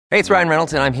Hey, it's Ryan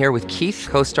Reynolds, and I'm here with Keith,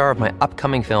 co-star of my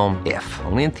upcoming film, If,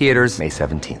 only in theaters May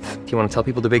 17th. Do you want to tell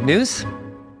people the big news?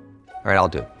 All right, I'll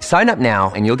do it. Sign up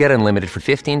now and you'll get unlimited for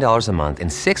 $15 a month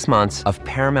and 6 months of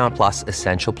Paramount Plus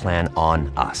Essential Plan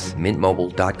on us.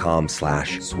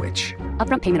 MintMobile.com/switch.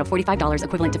 Upfront payment of $45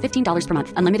 equivalent to $15 per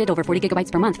month. Unlimited over 40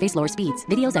 gigabytes per month. Face lower speeds.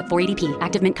 Videos at 480p.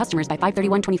 Active Mint customers by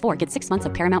 531.24 get 6 months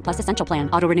of Paramount Plus Essential Plan.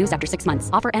 Auto renews after 6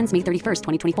 months. Offer ends May 31st,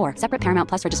 2024. Separate Paramount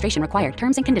Plus registration required.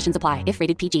 Terms and conditions apply if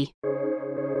rated PG.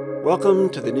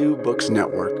 Welcome to the New Books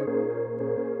Network.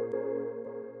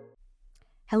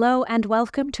 Hello and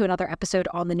welcome to another episode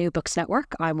on the New Books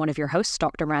Network. I'm one of your hosts,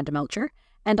 Dr. Miranda Melcher,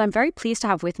 and I'm very pleased to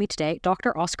have with me today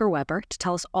Dr. Oscar Weber to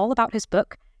tell us all about his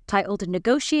book titled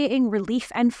Negotiating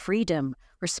Relief and Freedom,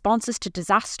 Responses to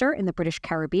Disaster in the British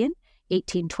Caribbean,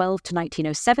 1812 to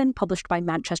 1907, published by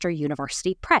Manchester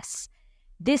University Press.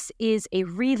 This is a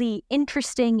really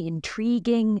interesting,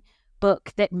 intriguing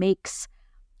book that makes,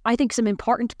 I think, some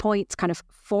important points kind of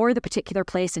for the particular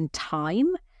place and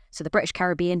time, so the British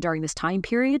Caribbean during this time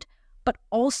period, but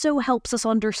also helps us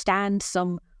understand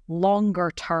some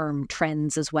longer term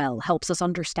trends as well, helps us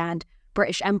understand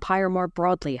British Empire more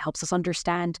broadly, helps us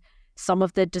understand some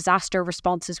of the disaster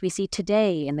responses we see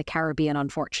today in the Caribbean,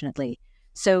 unfortunately.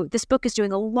 So this book is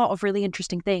doing a lot of really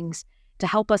interesting things to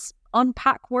help us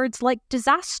unpack words like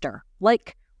disaster,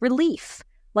 like relief,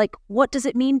 like what does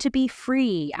it mean to be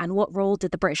free, and what role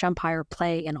did the British Empire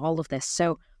play in all of this.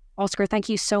 So Oscar, thank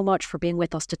you so much for being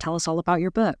with us to tell us all about your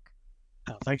book.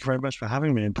 Thank you very much for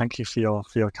having me, and thank you for your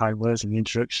kind words in the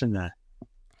introduction there.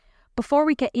 Before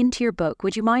we get into your book,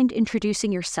 would you mind introducing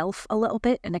yourself a little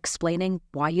bit and explaining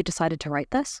why you decided to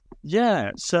write this?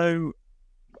 Yeah, so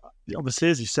obviously,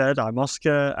 as you said, I'm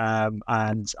Oscar,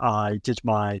 and I did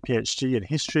my PhD in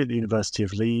history at the University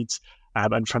of Leeds.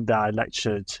 And from there, I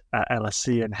lectured at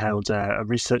LSE and held a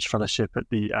research fellowship at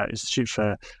the Institute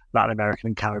for Latin American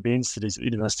and Caribbean Studies at the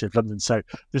University of London. So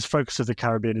this focus of the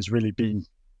Caribbean has really been,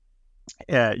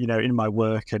 in my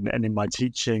work and in my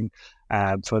teaching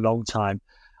for a long time.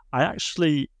 I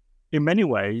actually, in many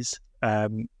ways,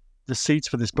 the seeds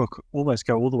for this book almost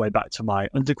go all the way back to my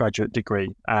undergraduate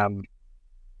degree.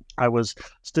 I was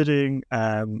studying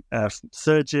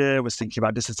third year, was thinking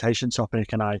about dissertation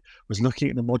topic, and I was looking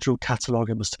at the module catalogue.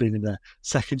 It must have been in the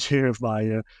second year of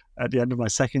my, at the end of my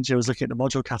second year, I was looking at the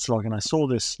module catalogue, and I saw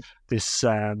this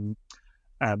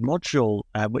module,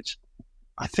 which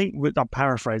I think, I'm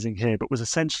paraphrasing here, but was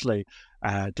essentially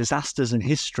disasters in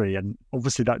history. And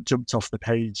obviously that jumped off the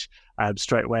page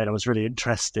straight away, and I was really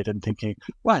interested and thinking,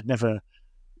 well,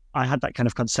 I had that kind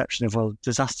of conception of, well,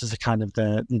 disasters are kind of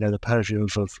the purview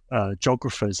of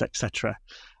geographers, etc.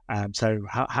 So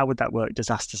how would that work,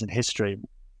 disasters in history?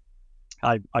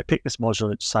 I picked this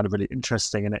module, it sounded really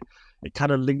interesting, and it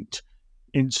kind of linked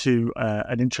into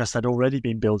an interest I'd already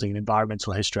been building in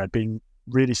environmental history. I'd been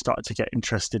really started to get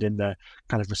interested in the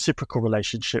kind of reciprocal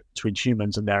relationship between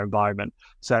humans and their environment.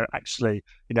 So actually,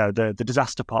 the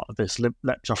disaster part of this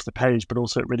leapt off the page, but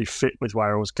also it really fit with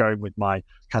where I was going with my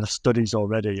kind of studies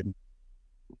already.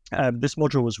 And this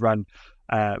module was run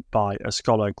by a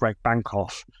scholar, Greg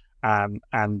Bankoff,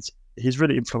 and he's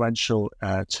really influential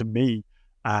to me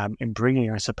in bringing,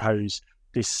 I suppose,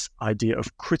 this idea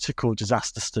of critical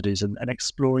disaster studies and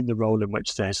exploring the role in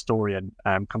which the historian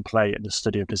can play in the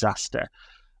study of disaster.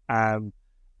 And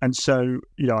so,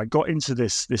 I got into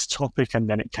this topic, and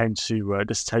then it came to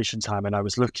dissertation time, and I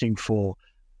was looking for,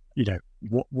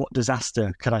 what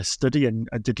disaster could I study, and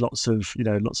I did lots of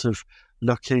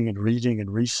looking and reading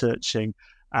and researching,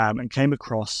 and came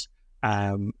across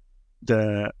the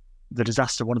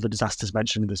disaster, one of the disasters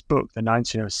mentioned in this book, the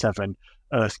 1907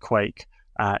 earthquake.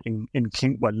 In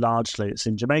well, largely it's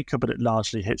in Jamaica, but it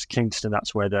largely hits Kingston.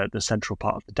 That's where the central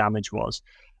part of the damage was.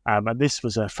 And this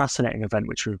was a fascinating event,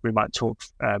 which we might talk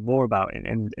more about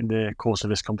in the course of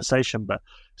this conversation. But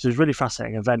it was a really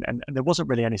fascinating event, and there wasn't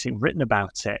really anything written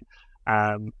about it.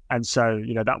 And so,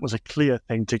 that was a clear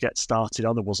thing to get started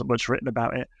on. There wasn't much written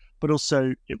about it, but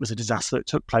also it was a disaster that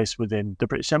took place within the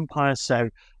British Empire.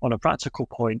 So on a practical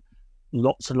point,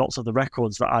 lots and lots of the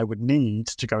records that I would need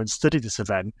to go and study this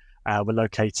event were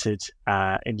located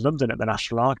in London at the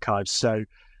National Archives. So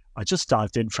I just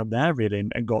dived in from there really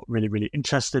and got really, really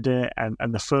interested in it.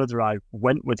 And the further I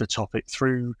went with the topic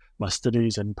through my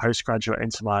studies and postgraduate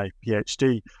into my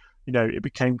PhD, it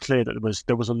became clear that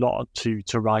there was a lot to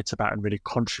write about and really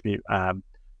contribute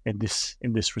in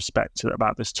this respect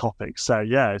about this topic. So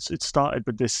yeah, it started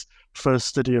with this first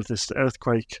study of this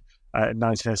earthquake in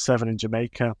 1907 in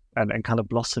Jamaica, and kind of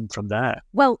blossomed from there.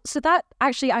 Well, so that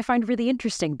actually I find really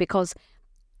interesting, because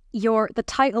the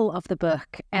title of the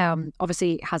book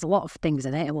obviously has a lot of things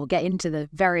in it, and we'll get into the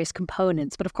various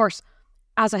components. But of course,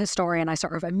 as a historian, I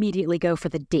sort of immediately go for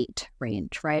the date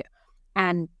range, right?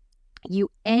 And you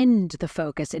end the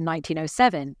focus in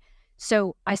 1907.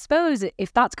 So I suppose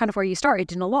if that's kind of where you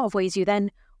started, in a lot of ways, you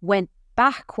then went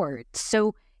backwards.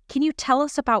 So can you tell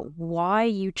us about why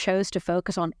you chose to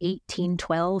focus on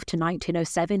 1812 to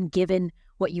 1907, given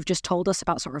what you've just told us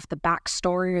about sort of the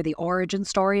backstory or the origin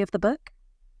story of the book?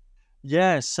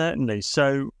 Yeah, certainly.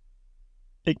 So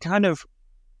it kind of,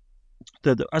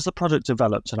 as the project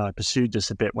developed, and I pursued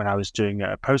this a bit when I was doing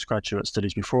postgraduate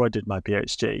studies before I did my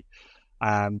PhD,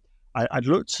 I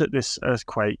looked at this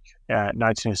earthquake,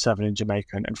 1907 in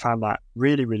Jamaica, and found that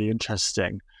really, really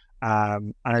interesting.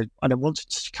 And I wanted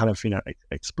to kind of,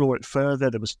 explore it further.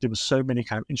 There was so many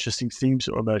kind of interesting themes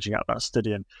that were emerging out of that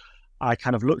study, and I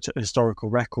kind of looked at the historical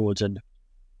records, and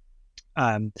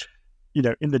in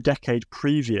the decade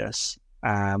previous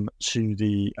to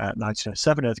the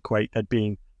 1907 earthquake, there'd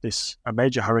been a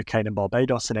major hurricane in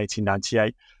Barbados in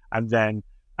 1898, and then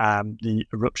the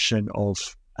eruption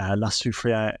of La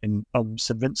Soufrière in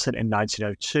St. Vincent in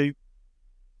 1902,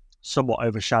 somewhat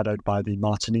overshadowed by the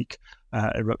Martinique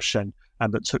eruption,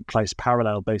 that took place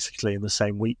parallel, basically, in the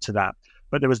same week to that.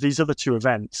 But there was these other two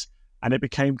events, and it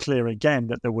became clear again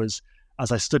that there was,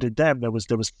 as I studied them, there was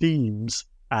themes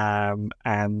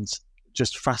and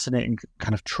just fascinating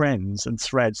kind of trends and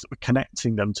threads that were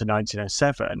connecting them to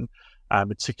 1907,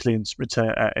 particularly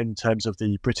in terms of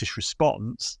the British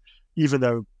response, even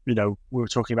though, we were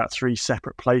talking about three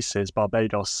separate places,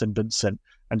 Barbados, St. Vincent,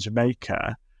 and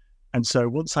Jamaica. And so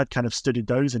once I'd kind of studied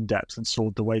those in depth and saw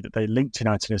the way that they linked to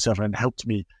 1907 and helped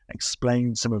me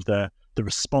explain some of the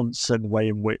response and the way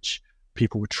in which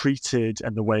people were treated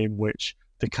and the way in which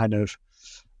the kind of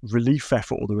relief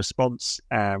effort or the response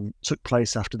took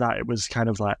place after that, it was kind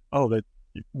of like,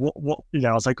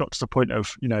 as I got to the point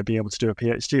of, being able to do a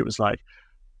PhD, it was like,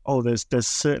 there's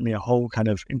certainly a whole kind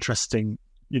of interesting,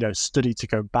 study to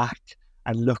go back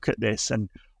and look at this. And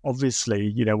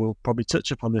obviously, we'll probably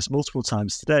touch upon this multiple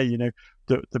times today,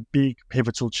 the big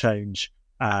pivotal change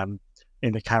in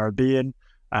the Caribbean,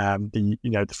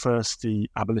 the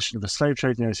abolition of the slave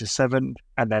trade in 1807,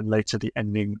 and then later the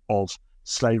ending of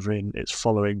slavery and its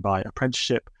following by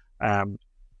apprenticeship.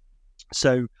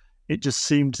 So it just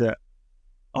seemed that,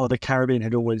 the Caribbean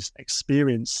had always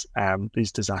experienced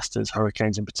these disasters,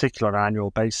 hurricanes in particular, on an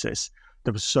annual basis.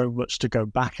 There was so much to go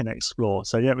back and explore.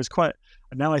 So yeah, it was quite,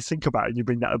 and now I think about it, you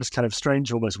bring that up, it was kind of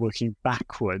strange almost working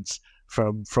backwards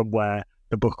from where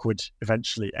the book would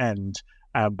eventually end.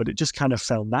 But it just kind of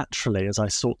fell naturally as I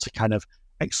sought to kind of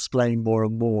explain more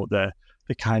and more the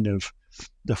kind of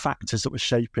the factors that were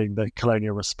shaping the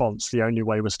colonial response. The only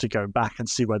way was to go back and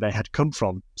see where they had come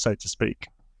from, so to speak.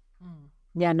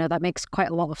 Yeah, no, that makes quite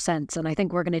a lot of sense. And I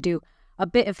think we're going to do a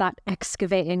bit of that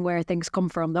excavating where things come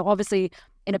from. Though obviously,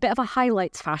 in a bit of a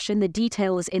highlights fashion, the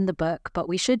detail is in the book, but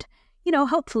we should,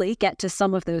 hopefully get to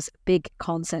some of those big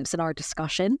concepts in our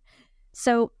discussion.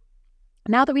 So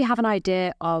now that we have an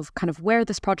idea of kind of where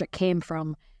this project came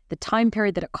from, the time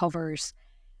period that it covers,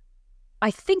 I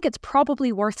think it's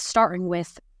probably worth starting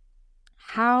with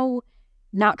how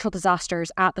natural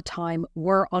disasters at the time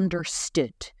were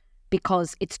understood,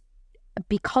 because,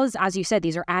 as you said,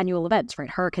 these are annual events, right?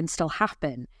 Hurricanes still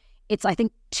happen. It's, I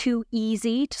think, too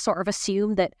easy to sort of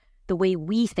assume that the way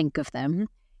we think of them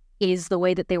is the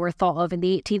way that they were thought of in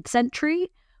the 18th century,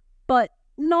 but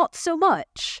not so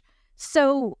much.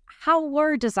 So how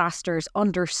were disasters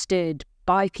understood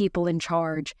by people in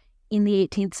charge in the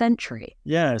 18th century?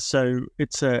 Yeah, so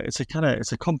it's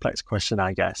a complex question,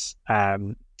 I guess,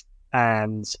 and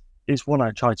it's one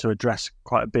I try to address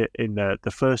quite a bit in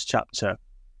the first chapter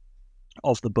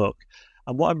of the book.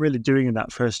 And what I'm really doing in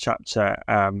that first chapter,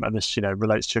 and this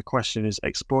relates to your question, is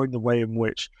exploring the way in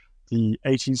which the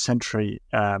 18th century,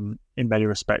 in many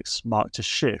respects, marked a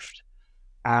shift,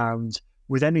 and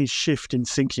with any shift in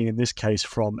thinking, in this case,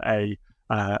 from a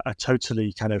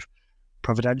totally kind of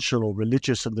providential or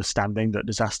religious understanding that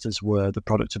disasters were the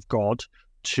product of God,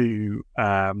 to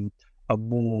a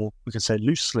more, we can say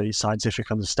loosely,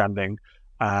 scientific understanding.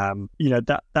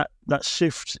 That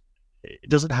shift, it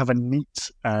doesn't have a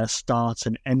neat start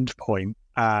and end point.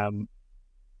 And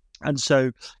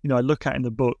so, I look at in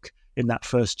the book, in that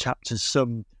first chapter,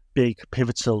 some big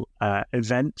pivotal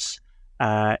events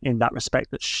in that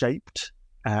respect that shaped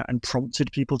and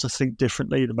prompted people to think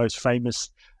differently. The most famous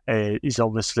is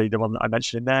obviously the one that I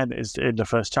mentioned in the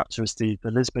first chapter, is the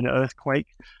Lisbon earthquake,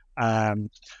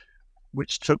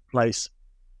 which took place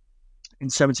in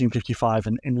 1755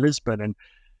 in Lisbon. And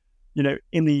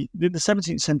in the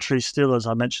 17th century, still, as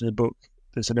I mentioned in the book,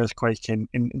 there's an earthquake in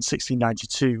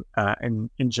 1692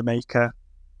 in Jamaica.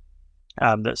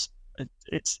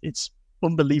 It's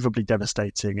unbelievably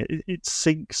devastating. It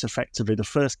sinks effectively. The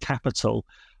first capital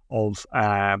of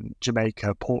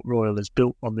Jamaica, Port Royal, is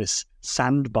built on this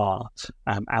sandbar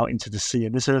out into the sea.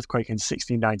 And this earthquake in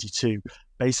 1692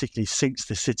 basically sinks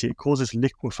the city. It causes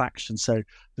liquefaction. So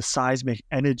the seismic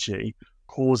energy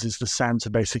causes the sand to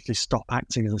basically stop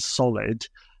acting as a solid.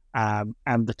 And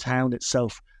the town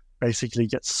itself basically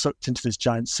gets sucked into this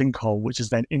giant sinkhole, which is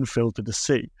then infilled with the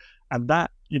sea. And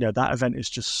that event is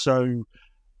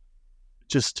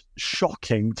just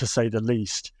shocking, to say the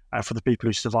least, for the people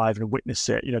who survive and witness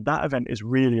it. That event is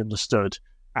really understood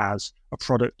as a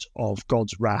product of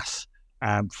God's wrath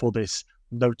for this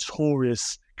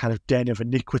notorious kind of den of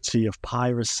iniquity, of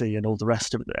piracy and all the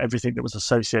rest of it, everything that was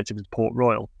associated with Port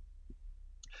Royal.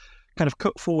 Kind of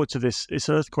cut forward to this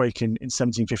earthquake in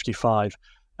 1755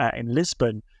 in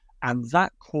Lisbon, and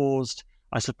that caused,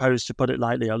 I suppose, to put it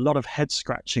lightly, a lot of head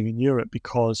scratching in Europe,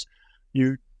 because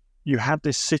you had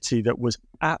this city that was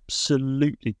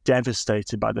absolutely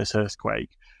devastated by this earthquake,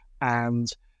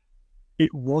 and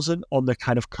it wasn't on the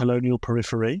kind of colonial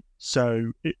periphery.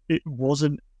 So it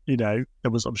wasn't, I'm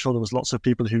sure there was lots of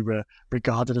people who were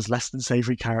regarded as less than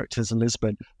savory characters in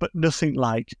Lisbon, but nothing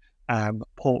like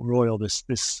Port Royal,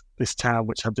 this town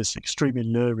which had this extremely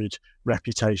lurid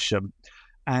reputation.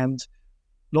 And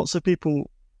lots of people,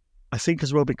 I think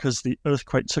as well, because the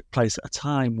earthquake took place at a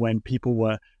time when people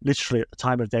were literally, at the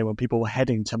time of day when people were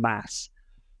heading to mass,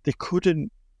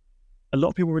 a lot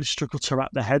of people really struggled to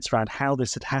wrap their heads around how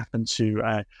this had happened to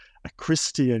a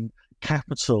Christian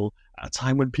capital at a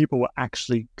time when people were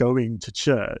actually going to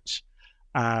church.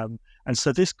 And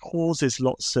so this causes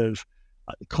lots of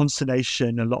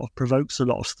consternation, provokes a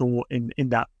lot of thought in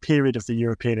that period of the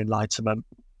European Enlightenment,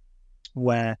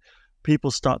 where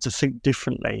people start to think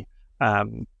differently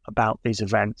about these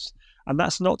events. And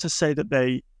that's not to say that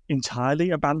they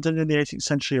entirely abandoned in the 18th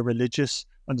century a religious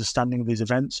understanding of these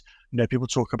events. People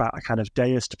talk about a kind of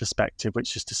deist perspective,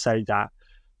 which is to say that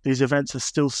these events are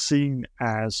still seen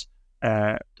as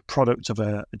the product of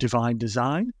a divine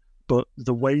design, but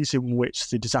the ways in which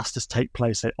the disasters take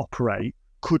place, they operate,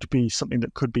 could be something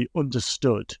that could be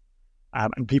understood,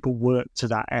 and people work to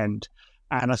that end.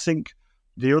 And I think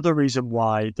the other reason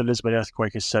why the Lisbon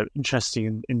earthquake is so interesting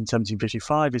in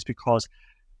 1755 is because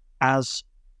as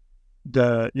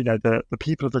the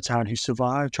people of the town who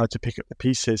survived tried to pick up the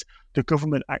pieces, the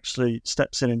government actually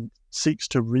steps in and seeks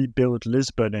to rebuild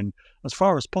Lisbon in, as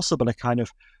far as possible, a kind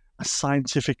of a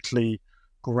scientifically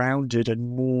grounded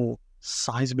and more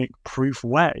seismic proof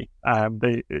way.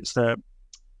 It's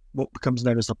what becomes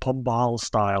known as the Pombal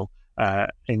style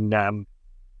in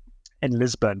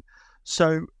Lisbon.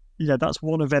 So that's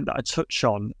one event that I touch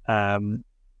on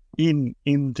in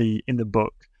the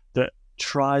book that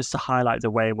tries to highlight the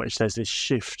way in which there's this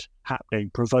shift happening,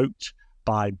 provoked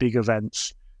by big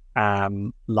events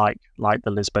like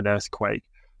the Lisbon earthquake.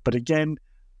 But again,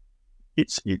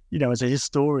 it's as a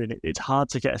historian, it's hard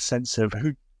to get a sense of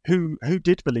who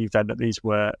did believe then that these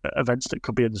were events that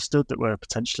could be understood, that were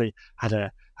potentially had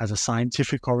a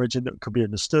scientific origin that could be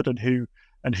understood, and who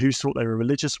thought they were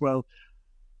religious. Well,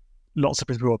 lots of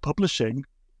people who are publishing,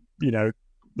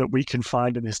 that we can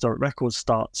find in historic records,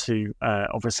 start to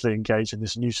obviously engage in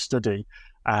this new study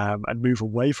and move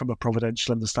away from a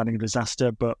providential understanding of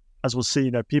disaster. But as we'll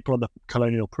see, people on the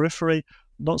colonial periphery,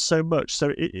 not so much.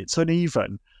 So it's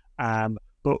uneven.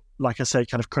 But like I say,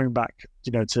 kind of coming back,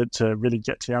 to really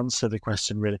get to answer the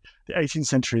question, really, the 18th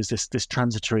century is this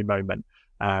transitory moment,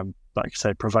 like I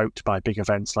say, provoked by big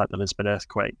events like the Lisbon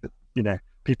earthquake.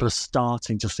 People are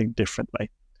starting to think differently.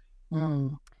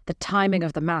 The timing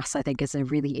of the mass, I think, is a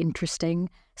really interesting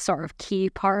sort of key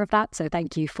part of that. So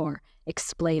thank you for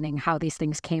explaining how these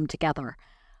things came together.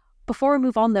 Before we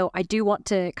move on, though, I do want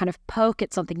to kind of poke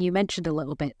at something you mentioned a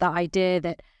little bit, that idea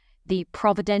that the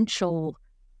providential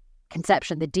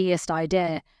conception, the deist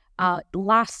idea,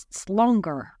 lasts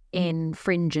longer in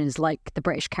fringes like the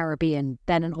British Caribbean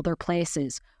than in other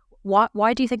places.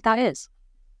 Why do you think that is?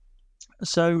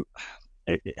 So,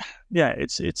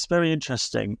 it's very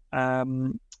interesting.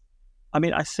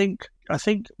 I think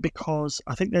because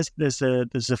I think there's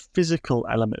a physical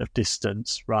element of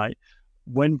distance, right?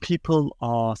 When people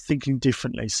are thinking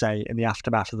differently, say in the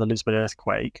aftermath of the Lisbon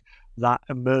earthquake, that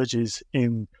emerges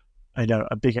in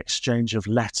a big exchange of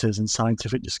letters and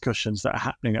scientific discussions that are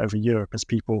happening over Europe as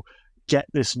people get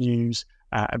this news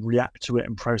and react to it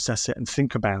and process it and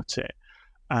think about it.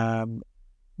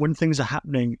 When things are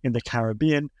happening in the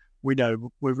Caribbean, we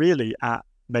know we're really at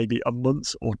maybe a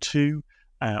month or two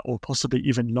or possibly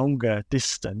even longer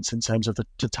distance in terms of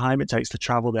the time it takes to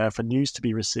travel there for news to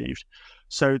be received.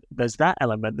 So there's that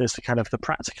element. There's the kind of the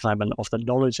practical element of the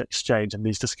knowledge exchange, and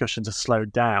these discussions are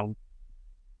slowed down.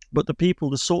 But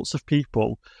the sorts of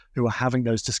people who are having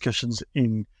those discussions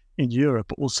in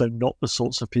Europe are also not the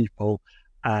sorts of people,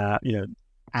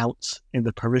 out in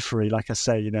the periphery. Like I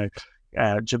say,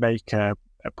 Jamaica,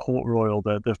 Port Royal,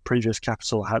 the previous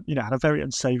capital, had a very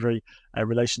unsavory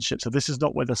relationship. So this is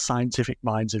not where the scientific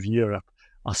minds of Europe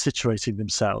are situating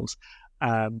themselves.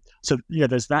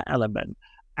 There's that element.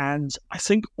 And I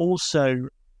think also,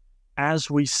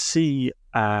 as we see,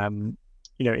 in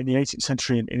the 18th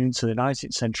century and into the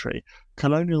 19th century,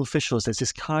 colonial officials, there's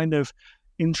this kind of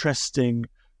interesting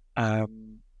kind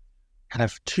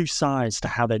of two sides to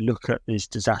how they look at these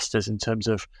disasters in terms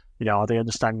of, are they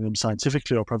understanding them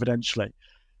scientifically or providentially?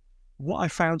 What I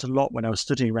found a lot when I was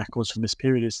studying records from this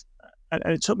period is, and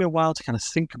it took me a while to kind of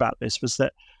think about this, was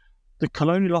that the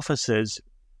colonial officers,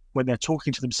 when they're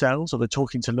talking to themselves or they're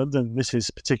talking to London, this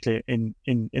is particularly in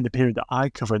the period that I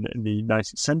cover in the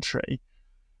 19th century,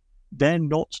 they're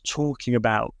not talking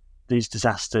about these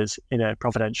disasters in a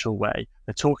providential way.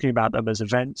 They're talking about them as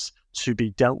events to be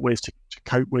dealt with, to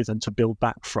cope with, and to build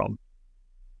back from.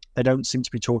 They don't seem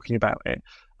to be talking about it,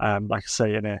 like I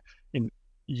say, in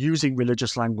using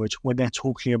religious language when they're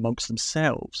talking amongst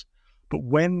themselves. But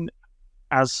when,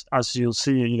 as you'll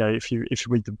see, if you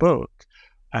read the book,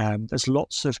 there's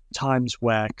lots of times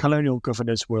where colonial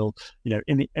governors will,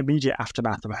 in the immediate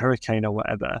aftermath of a hurricane or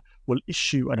whatever, will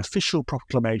issue an official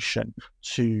proclamation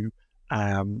to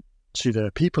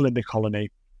the people in the colony.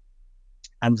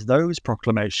 And those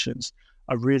proclamations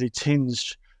are really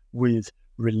tinged with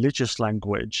religious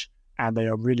language, and they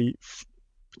are really,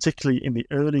 particularly in the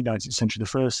early 19th century, the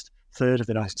first third of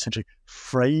the 19th century,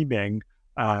 framing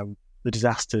the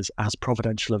disasters as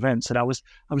providential events. And I was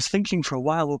thinking for a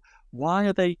while, well, why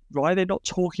are they not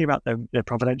talking about their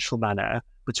providential manner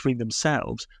between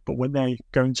themselves, but when they're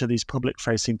going to these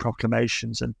public-facing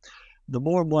proclamations? And the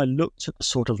more and more I looked at the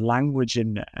sort of language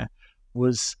in there,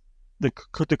 was the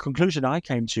conclusion I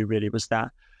came to really was that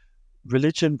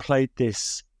religion played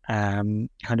this kind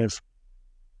of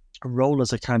role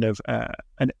as a kind of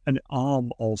an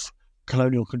arm of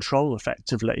colonial control,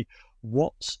 effectively.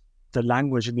 What the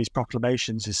language in these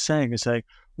proclamations is saying,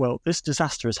 well, this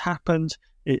disaster has happened.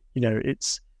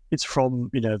 It's from,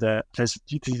 there's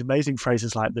these amazing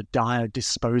phrases like the dire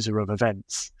disposer of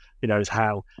events, is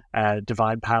how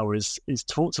divine power is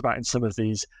talked about in some of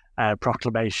these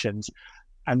proclamations.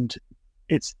 And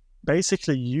it's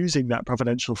basically using that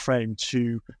providential frame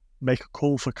to make a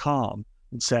call for calm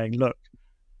and saying, look,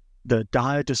 the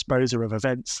dire disposer of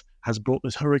events has brought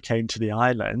this hurricane to the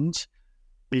island.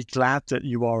 Be glad that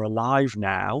you are alive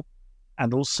now,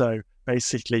 and also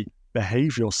basically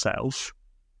behave yourself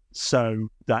so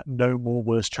that no more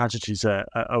worse tragedies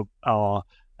are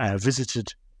visited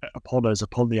upon us,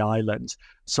 upon the island.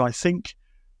 So I think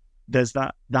there's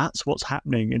that's what's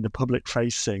happening in the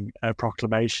public-facing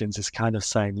proclamations, is kind of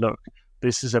saying, look,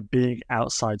 this is a big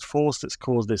outside force that's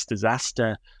caused this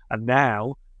disaster. And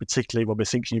now, particularly when we're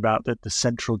thinking about the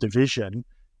central division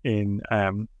in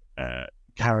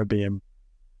Caribbean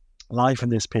life in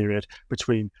this period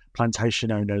between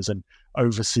plantation owners and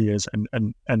overseers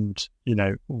and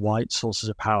white sources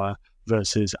of power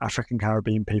versus African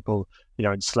Caribbean people,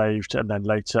 enslaved and then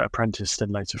later apprenticed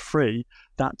and later free,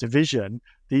 that division,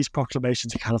 these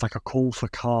proclamations are kind of like a call for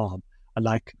calm and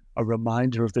like a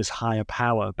reminder of this higher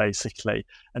power, basically.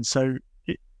 And so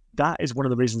that is one of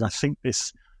the reasons I think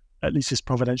at least this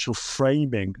providential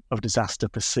framing of disaster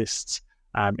persists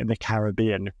in the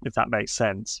Caribbean, if that makes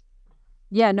sense.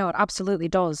 Yeah, no, it absolutely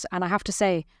does. And I have to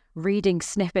say, reading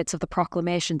snippets of the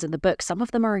proclamations in the book, some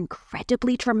of them are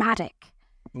incredibly dramatic,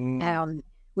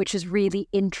 which is really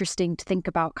interesting to think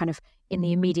about kind of in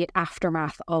the immediate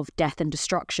aftermath of death and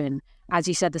destruction. As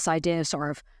you said, this idea of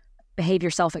sort of behave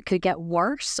yourself, it could get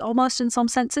worse almost in some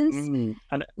senses.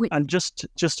 And just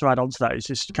to add on to that, it's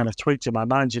just kind of tweaked in my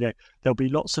mind, there'll be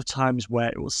lots of times where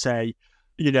it will say,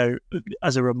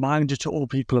 as a reminder to all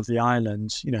people of the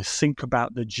island, think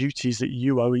about the duties that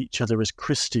you owe each other as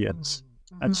Christians.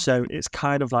 Mm-hmm. And so it's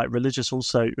kind of like religious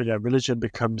also, religion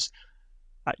becomes,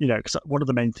 because one of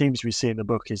the main themes we see in the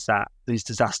book is that these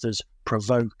disasters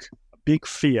provoke big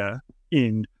fear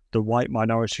in the white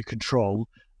minority control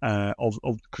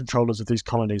of controllers of these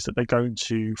colonies, that they're going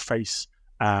to face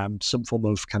some form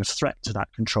of kind of threat to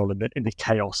that control in the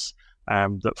chaos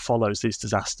that follows these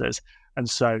disasters. And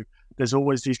so there's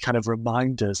always these kind of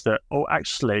reminders that,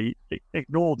 actually,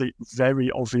 ignore the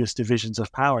very obvious divisions of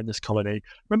power in this colony.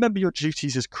 Remember your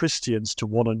duties as Christians to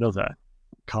one another.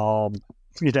 Calm.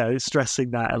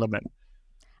 stressing that element.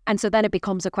 And so then it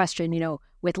becomes a question,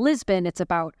 with Lisbon, it's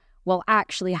about, well,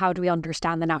 actually, how do we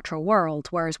understand the natural world?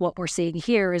 Whereas what we're seeing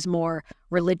here is more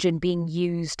religion being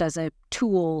used as a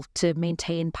tool to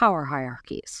maintain power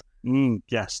hierarchies.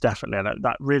 Yes, definitely. And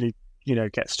that really,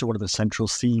 gets to one of the central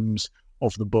themes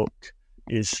of the book,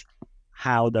 is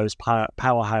how those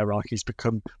power hierarchies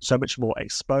become so much more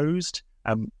exposed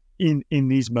in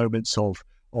these moments of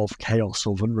chaos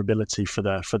or vulnerability for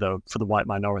the white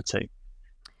minority.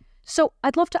 So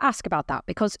I'd love to ask about that,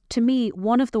 because to me,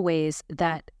 one of the ways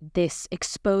that this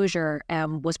exposure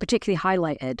was particularly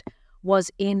highlighted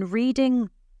was in reading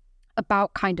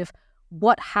about kind of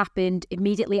what happened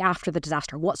immediately after the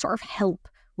disaster, what sort of help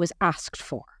was asked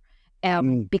for.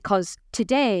 Because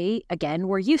today, again,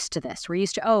 we're used to this. We're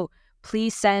used to,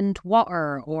 please send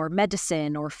water or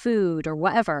medicine or food or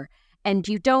whatever. And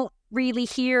you don't really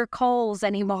hear calls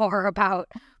anymore about,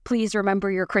 please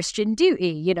remember your Christian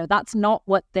duty. That's not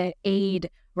what the aid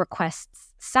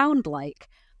requests sound like.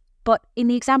 But in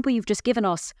the example you've just given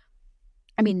us,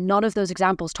 I mean, none of those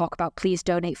examples talk about please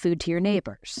donate food to your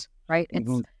neighbors, right?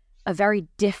 It's a very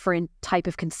different type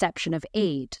of conception of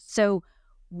aid. So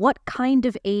what kind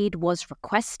of aid was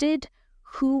requested?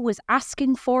 Who was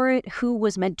asking for it? Who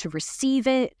was meant to receive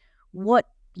it? What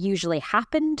usually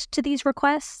happened to these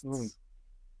requests?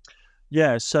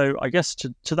 Yeah, so I guess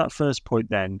to that first point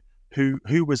then,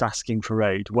 who was asking for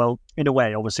aid? Well, in a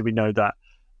way, obviously we know that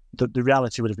the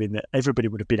reality would have been that everybody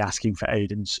would have been asking for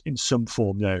aid in some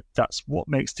form. That's what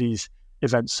makes these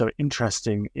events so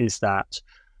interesting, is that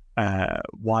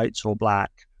white or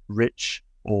black, rich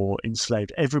or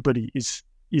enslaved, everybody is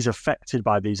affected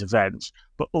by these events,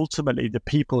 but ultimately the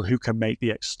people who can make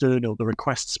the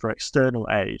requests for external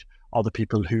aid are the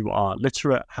people who are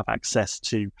literate, have access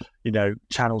to,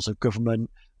 channels of government,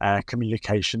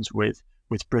 communications with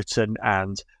Britain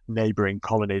and neighbouring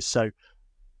colonies. So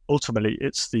ultimately,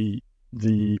 it's the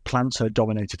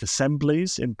planter-dominated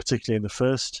assemblies, particularly in the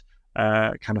first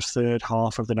kind of third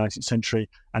half of the 19th century,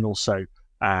 and also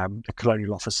the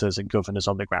colonial officers and governors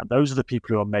on the ground. Those are the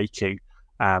people who are making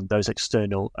those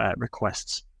external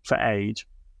requests for aid.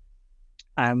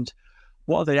 And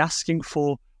what are they asking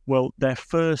for? Well, their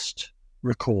first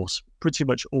recourse, pretty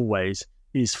much always,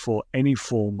 is for any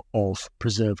form of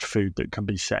preserved food that can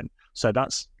be sent. So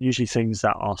that's usually things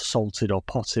that are salted or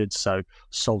potted, so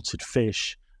salted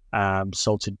fish,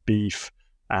 salted beef,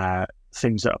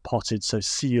 things that are potted, so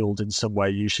sealed in some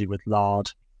way, usually with lard.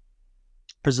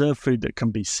 Preserved food that can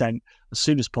be sent as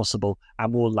soon as possible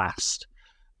and will last.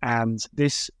 And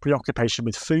this preoccupation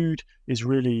with food is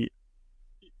really,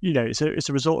 it's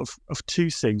a result of two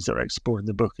things that are explored in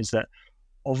the book. Is that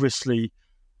obviously,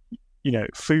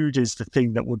 food is the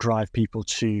thing that will drive people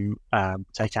to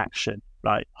take action.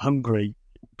 Right? Hungry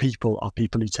people are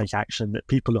people who take action. That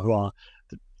people who are,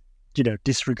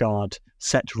 disregard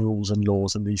set rules and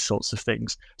laws and these sorts of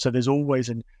things. So there's always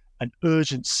an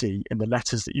urgency in the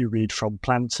letters that you read from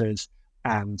planters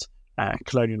and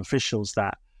colonial officials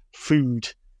that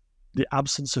the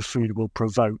absence of food will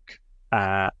provoke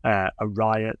a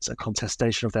riot, a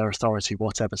contestation of their authority,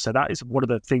 whatever. So that is one of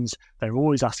the things they're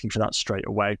always asking for, that straight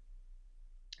away.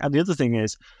 And the other thing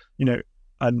is,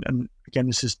 and again,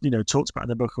 this is, talked about in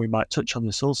the book, and we might touch on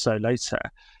this also later,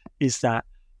 is that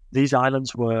these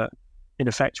islands were, in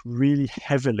effect, really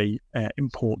heavily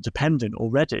import dependent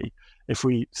already. If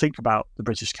we think about the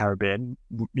British Caribbean,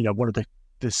 one of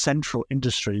the central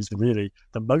industries, really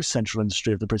the most central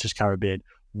industry of the British Caribbean,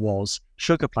 was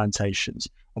sugar plantations.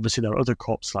 Obviously, there are other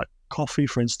crops like coffee,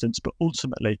 for instance, but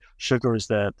ultimately sugar is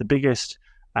the biggest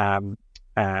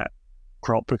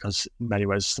crop because in many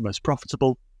ways it's the most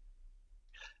profitable.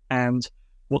 And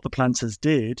what the planters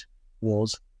did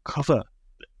was cover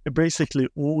basically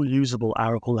all usable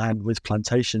arable land with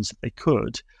plantations that they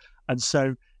could. And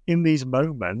so in these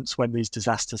moments when these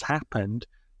disasters happened,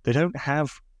 they don't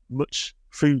have much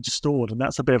food stored, and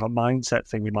that's a bit of a mindset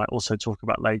thing we might also talk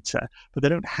about later, but they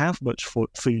don't have much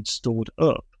food stored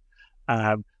up.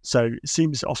 So it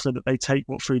seems often that they take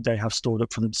what food they have stored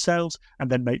up for themselves and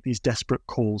then make these desperate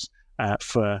calls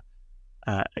for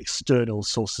external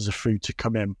sources of food to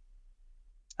come in.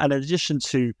 And in addition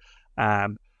to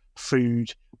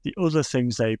food, the other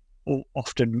things they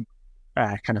often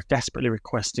kind of desperately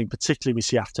requesting, particularly we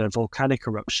see after volcanic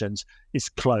eruptions, is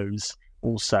clothes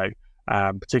also.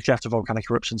 Particularly after volcanic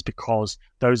eruptions, because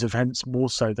those events, more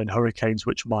so than hurricanes,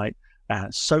 which might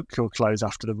soak your clothes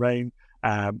after the rain,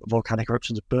 volcanic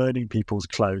eruptions are burning people's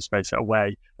clothes basically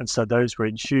away, and so those were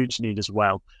in huge need as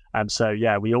well. So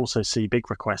yeah, we also see big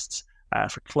requests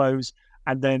for clothes.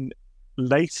 And then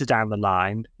later down the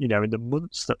line, in the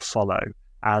months that follow,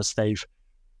 as they've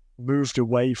moved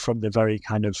away from the very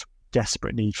kind of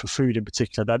desperate need for food in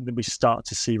particular, then we start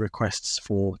to see requests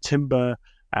for timber,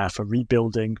 for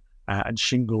rebuilding, and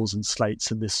shingles and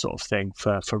slates and this sort of thing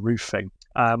for roofing.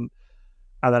 And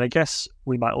then I guess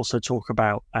we might also talk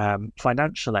about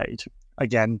financial aid.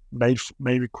 Again, made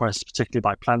requests particularly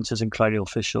by planters and colonial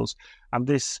officials. And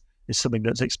this is something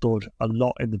that's explored a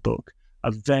lot in the book,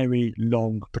 a very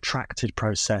long, protracted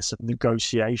process of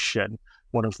negotiation,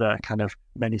 one of the kind of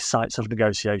many sites of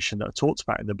negotiation that are talked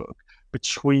about in the book,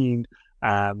 between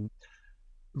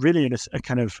really in a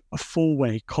kind of a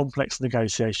four-way complex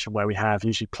negotiation where we have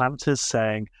usually planters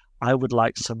saying, I would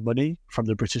like some money from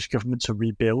the British government to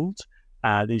rebuild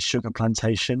these sugar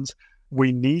plantations.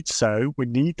 We need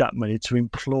that money to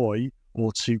employ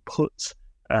or to put,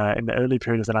 in the early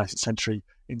period of the 19th century,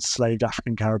 enslaved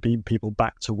African Caribbean people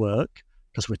back to work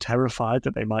because we're terrified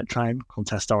that they might try and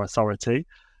contest our authority.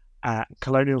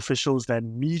 Colonial officials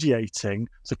then mediating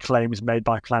the claims made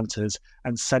by planters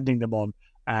and sending them on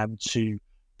to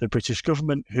the British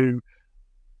government, who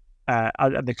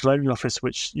and the Colonial Office,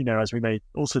 which, as we may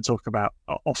also talk about,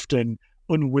 are often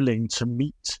unwilling to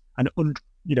meet and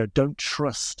don't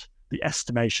trust the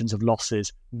estimations of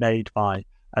losses made by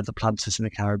the planters in the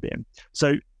Caribbean.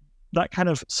 So that kind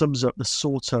of sums up the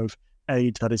sort of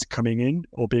aid that is coming in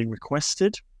or being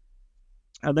requested.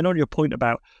 And then on your point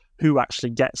about who actually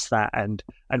gets that and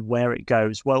where it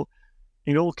goes, well,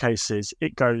 in all cases,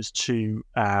 it goes to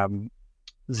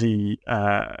the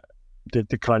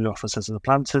colonial officers and the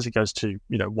planters. It goes to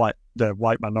the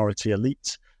white minority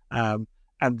elite,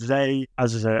 and they,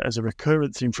 as a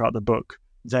recurrent theme throughout the book,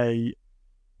 they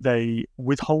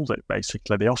withhold it.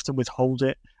 Basically, they often withhold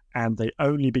it, and they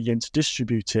only begin to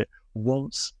distribute it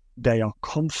once they are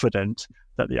confident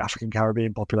that the African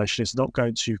Caribbean population is not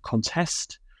going to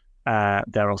contest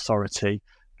their authority,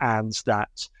 and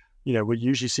that we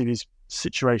usually see these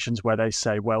situations where they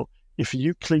say, well, if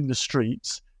you clean the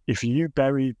streets, if you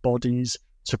bury bodies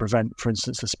to prevent, for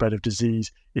instance, the spread of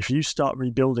disease, if you start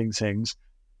rebuilding things,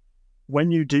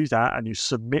 when you do that and you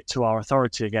submit to our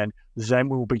authority again, then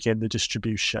we'll begin the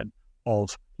distribution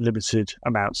of limited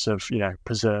amounts of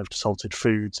preserved salted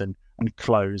foods and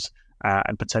clothes,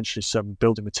 and potentially some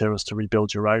building materials to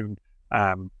rebuild your own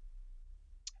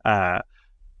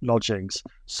lodgings.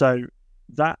 So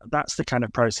that's the kind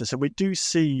of process. And we do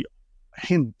see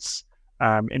hints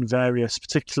in various,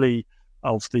 particularly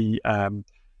of the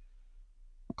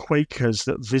Quakers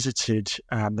that visited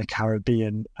the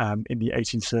Caribbean in the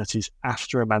 1830s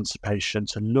after emancipation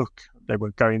to look. They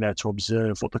were going there to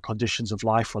observe what the conditions of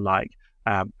life were like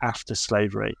after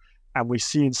slavery. And we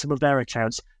see in some of their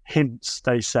accounts hints.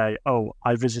 They say, oh,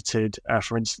 I visited,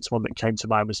 for instance, one that came to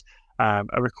mind was a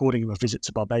recording of a visit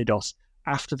to Barbados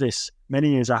after this,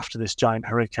 many years after this giant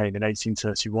hurricane in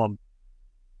 1831.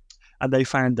 And they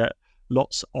found that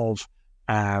lots of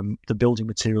the building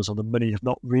materials or the money have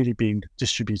not really been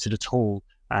distributed at all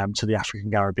to the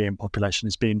African Caribbean population.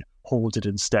 It's been hoarded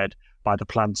instead by the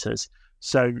planters.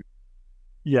 So,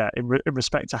 yeah, in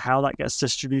respect to how that gets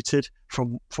distributed,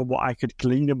 from what I could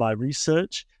glean in my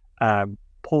research,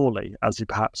 poorly, as you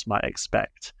perhaps might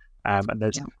expect. And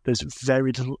there's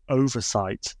very little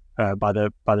oversight by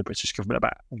the British government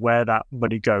about where that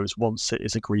money goes once it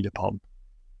is agreed upon.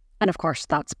 And of course,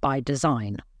 that's by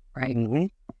design, right? Mm-hmm.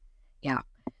 Yeah.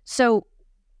 So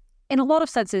in a lot of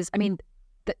senses, I mean,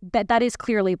 that is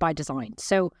clearly by design.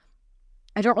 So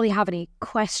I don't really have any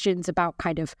questions about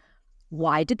kind of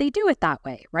why did they do it that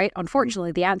way, right?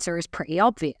 Unfortunately, the answer is pretty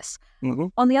obvious. Mm-hmm.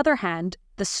 On the other hand,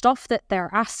 the stuff that they're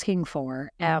asking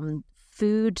for,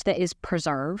 food that is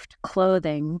preserved,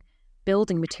 clothing,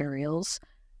 building materials,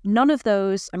 none of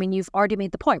those, I mean, you've already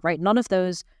made the point, right? None of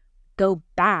those go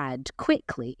bad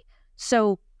quickly.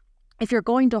 So if you're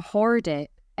going to hoard it,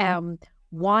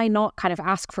 why not kind of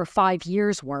ask for 5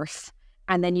 years worth,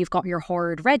 and then you've got your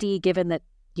hoard ready, given that,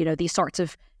 these sorts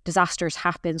of disasters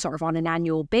happen sort of on an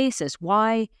annual basis?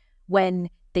 Why, when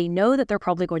they know that they're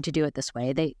probably going to do it this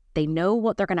way, they know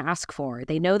what they're going to ask for,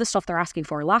 they know the stuff they're asking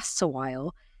for lasts a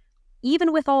while,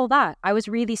 even with all that, I was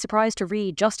really surprised to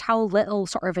read just how little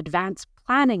sort of advanced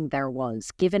planning there was,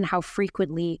 given how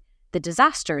frequently the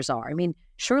disasters are. I mean,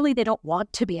 surely they don't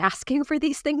want to be asking for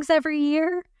these things every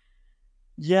year?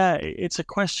 Yeah, it's a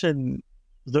question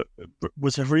that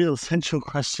was a real central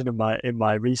question in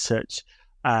my research.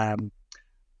 That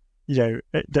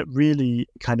really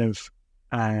kind of,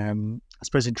 I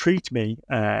suppose, intrigued me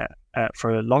for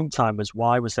a long time, was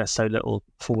why was there so little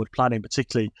forward planning,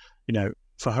 particularly,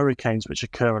 for hurricanes which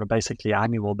occur on a basically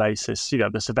annual basis.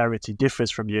 The severity differs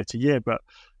from year to year, but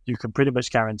you can pretty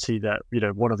much guarantee that,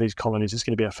 one of these colonies is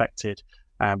going to be affected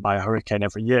by a hurricane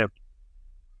every year.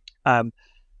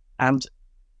 And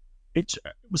it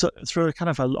was through a kind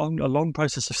of a long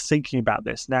process of thinking about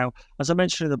this. Now, as I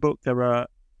mentioned in the book, there are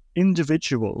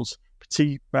individuals,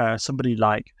 somebody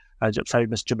like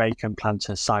famous Jamaican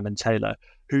planter Simon Taylor,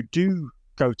 who do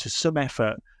go to some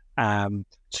effort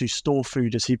to store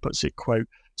food, as he puts it, quote,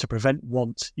 to prevent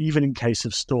want, even in case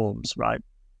of storms, right?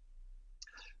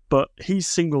 But he's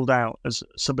singled out, as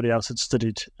somebody else had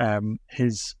studied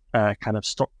his kind of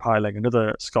stockpiling,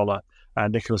 another scholar,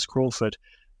 Nicholas Crawford.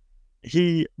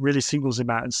 He really singles him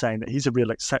out and saying that he's a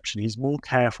real exception. He's more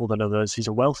careful than others. He's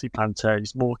a wealthy planter.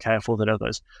 He's more careful than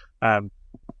others. And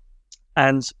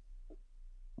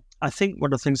I think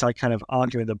one of the things I kind of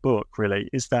argue in the book really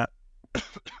is that,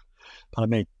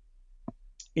 pardon me,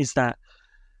 is that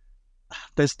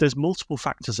there's multiple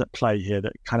factors at play here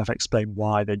that kind of explain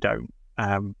why they don't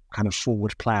kind of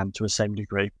forward plan to a same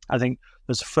degree. I think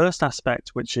there's a first aspect,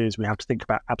 which is we have to think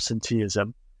about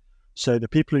absenteeism. So the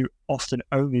people who often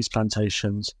own these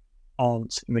plantations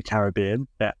aren't in the Caribbean.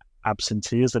 They're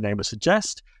absentee, as the name would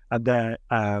suggest, and they're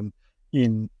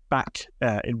in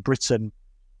Britain,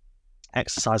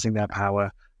 exercising their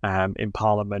power in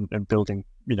Parliament and building,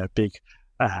 big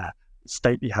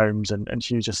stately homes and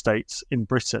huge estates in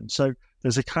Britain. So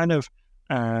there's a kind of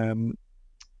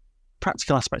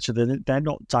practical aspect of it. They're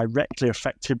not directly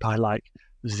affected by like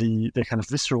the kind of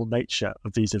visceral nature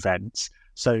of these events.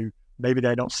 So maybe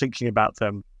they're not thinking about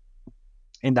them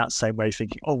in that same way,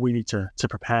 thinking, oh, we need to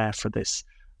prepare for this,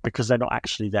 because they're not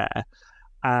actually there.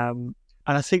 And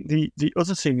I think the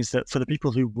other thing is that for the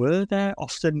people who were there,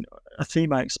 often a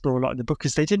theme I explore a lot in the book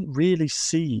is they didn't really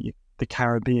see the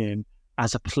Caribbean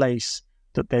as a place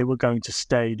that they were going to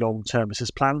stay long term.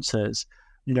 As planters,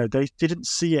 they didn't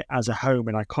see it as a home.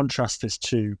 And I contrast this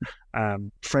to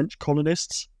French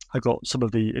colonists. I got some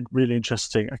of the really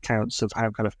interesting accounts of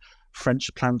how kind of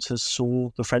French planters saw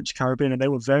the French Caribbean, and they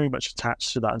were very much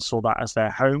attached to that and saw that as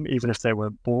their home, even if they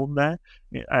were born there,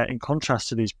 in contrast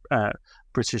to these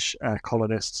British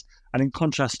colonists, and in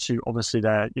contrast to obviously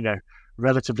their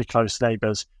relatively close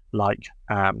neighbours like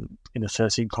in the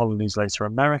 13 colonies later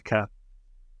America.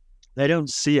 They don't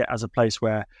see it as a place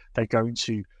where they're going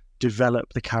to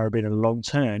develop the Caribbean in the long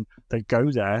term. They go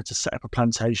there to set up a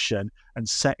plantation and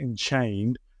set in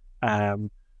chain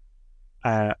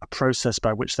a process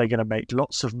by which they're going to make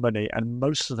lots of money, and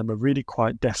most of them are really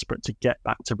quite desperate to get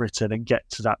back to Britain and get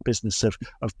to that business of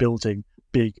building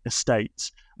big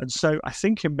estates. And so I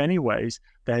think in many ways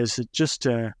there's just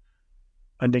a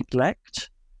neglect.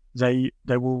 These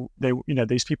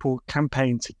people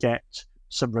campaign to get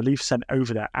some relief sent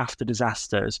over there after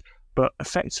disasters, but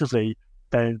effectively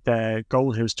their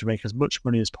goal here is to make as much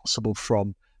money as possible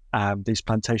from these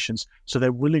plantations. So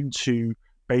they're willing to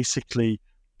basically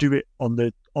do it on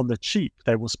the cheap.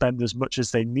 They will spend as much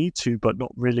as they need to, but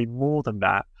not really more than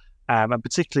that. And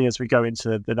particularly as we go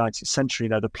into the 19th century,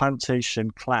 the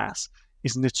plantation class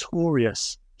is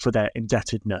notorious for their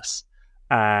indebtedness.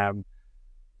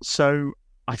 So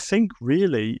I think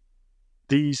really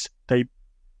they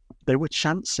were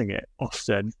chancing it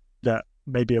often that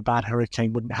maybe a bad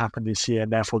hurricane wouldn't happen this year,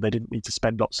 and therefore they didn't need to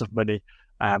spend lots of money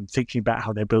thinking about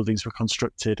how their buildings were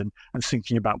constructed and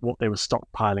thinking about what they were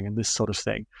stockpiling and this sort of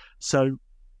thing. So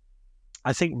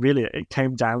I think really it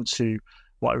came down to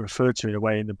what I referred to in a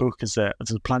way in the book as a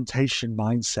plantation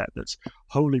mindset that's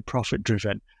wholly profit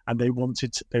driven, and they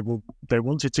wanted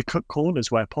to cut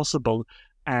corners where possible.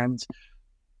 And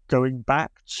going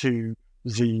back to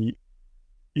the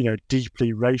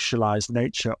deeply racialized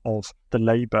nature of the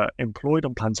labor employed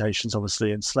on plantations,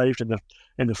 obviously enslaved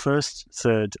in the first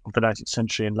third of the 19th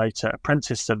century and later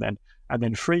apprenticed and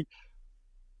then free,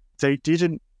 they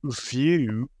didn't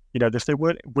view, if they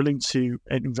weren't willing to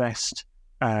invest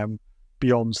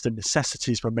beyond the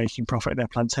necessities for making profit in their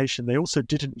plantation, they also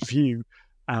didn't view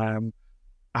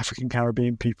African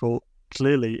Caribbean people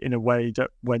clearly in a way that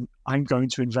when I'm going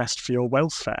to invest for your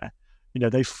welfare,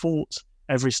 they fought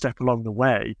every step along the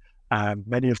way.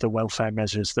 Many of the welfare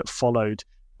measures that followed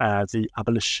the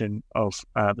abolition of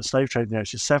the slave trade in the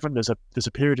 1807, there's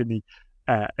a period in the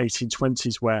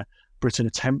 1820s where Britain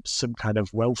attempts some kind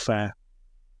of welfare,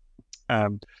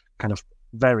 kind of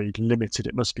very limited,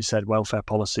 it must be said, welfare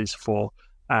policies for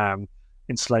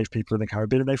enslaved people in the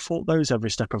Caribbean, and they fought those every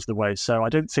step of the way. So I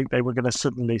don't think they were going to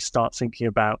suddenly start thinking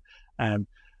about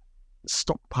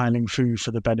stockpiling food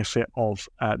for the benefit of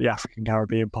the African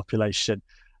Caribbean population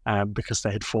because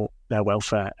they had fought their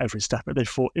welfare every step. But they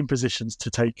fought impositions to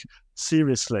take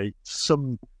seriously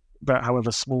some, but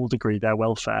however small degree, their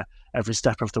welfare every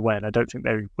step of the way. And I don't think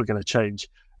they were going to change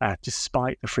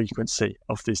despite the frequency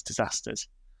of these disasters.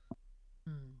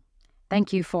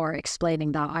 Thank you for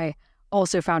explaining that.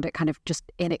 also found it kind of just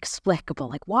inexplicable.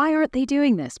 Like, why aren't they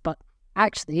doing this? But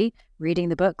actually, reading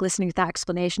the book, listening to that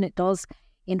explanation, it does,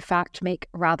 in fact, make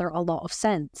rather a lot of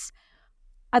sense.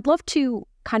 I'd love to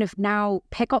kind of now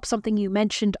pick up something you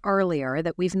mentioned earlier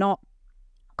that we've not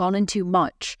gone into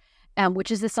much,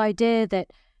 which is this idea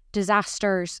that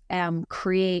disasters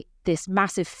create this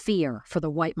massive fear for the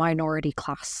white minority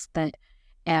class, that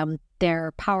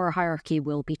their power hierarchy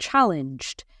will be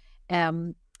challenged.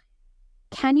 Can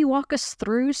you walk us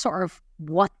through sort of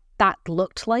what that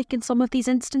looked like in some of these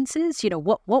instances? You know,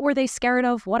 what were they scared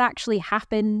of? What actually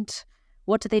happened?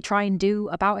 What did they try and do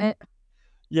about it?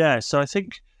 Yeah, so I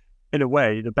think in a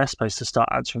way, the best place to start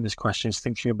answering this question is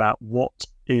thinking about what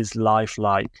is life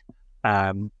like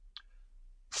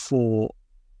for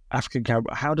African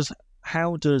Caribbean.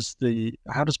 How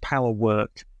does power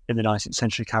work in the 19th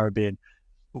century Caribbean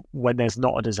when there's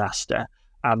not a disaster?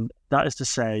 That is to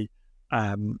say,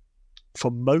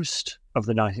 for most of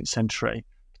the 19th century,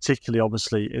 particularly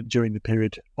obviously during the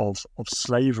period of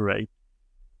slavery,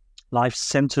 life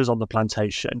centers on the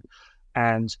plantation,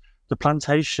 and the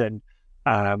plantation.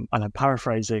 And I'm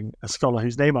paraphrasing a scholar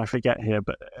whose name I forget here,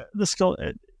 but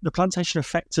the plantation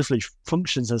effectively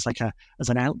functions as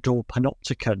an outdoor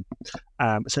panopticon.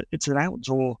 So it's an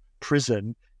outdoor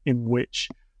prison in which,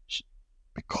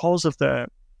 because of the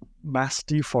mass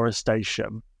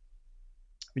deforestation,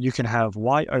 you can have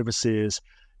white overseers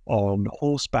on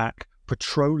horseback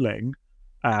patrolling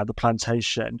the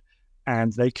plantation,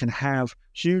 and they can have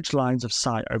huge lines of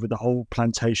sight over the whole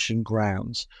plantation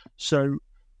grounds. So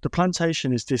the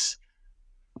plantation is this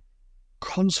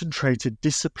concentrated,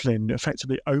 disciplined,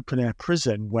 effectively open-air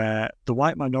prison where the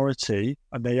white minority,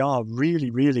 and they are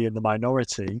really, really in the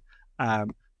minority,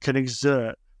 can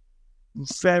exert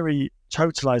very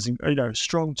strong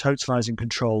totalizing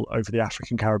control over the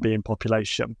African Caribbean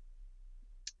population.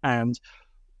 And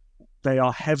they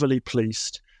are heavily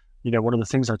policed. You know, one of the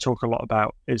things I talk a lot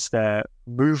about is their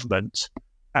movement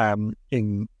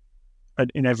in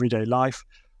everyday life.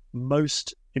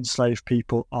 Most enslaved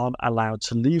people aren't allowed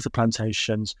to leave the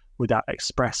plantations without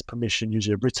express permission,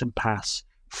 usually a written pass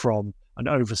from an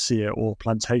overseer or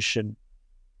plantation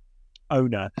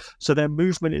owner. So their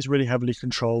movement is really heavily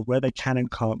controlled. Where they can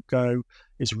and can't go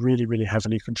is really, really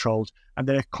heavily controlled, and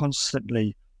they're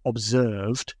constantly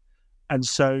observed. And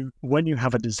so when you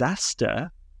have a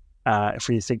disaster, if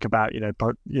we think about,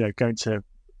 going to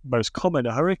most common,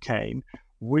 a hurricane,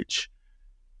 which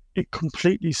it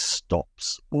completely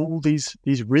stops all these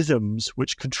rhythms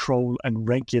which control and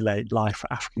regulate life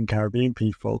for African Caribbean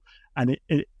people, and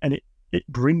it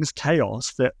brings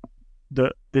chaos that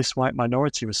this white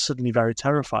minority was suddenly very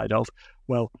terrified of.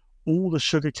 Well, all the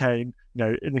sugarcane,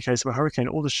 in the case of a hurricane,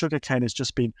 all the sugarcane has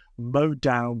just been mowed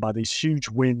down by these huge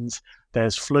winds.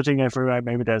 There's flooding everywhere.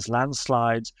 Maybe there's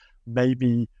landslides.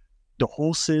 Maybe the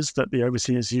horses that the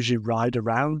overseers usually ride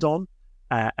around on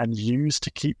and use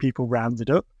to keep people rounded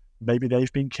up, maybe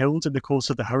they've been killed in the course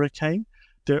of the hurricane.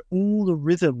 All the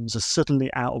rhythms are suddenly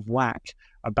out of whack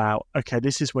about, okay,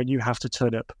 this is when you have to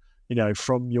turn up,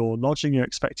 from your lodging, you're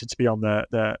expected to be on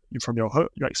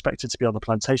you're expected to be on the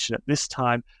plantation at this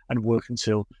time and work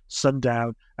until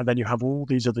sundown. And then you have all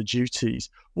these other duties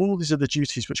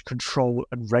which control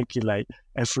and regulate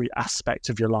every aspect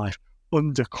of your life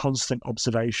under constant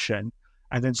observation.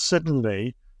 And then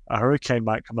suddenly a hurricane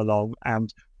might come along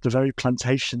and the very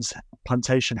plantation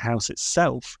house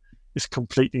itself is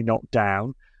completely knocked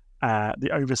down. The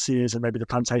overseers and maybe the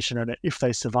plantation owner, if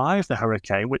they survive the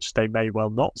hurricane, which they may well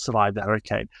not survive the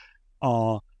hurricane,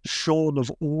 are shorn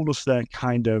of all of their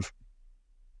kind of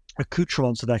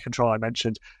accoutrements to their control. I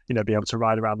mentioned, be able to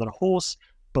ride around on a horse,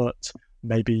 but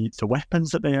maybe the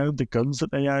weapons that they own, the guns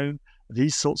that they own,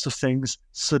 these sorts of things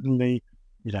suddenly,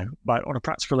 on a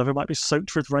practical level, might be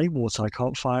soaked with rainwater. I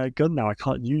can't fire a gun now. I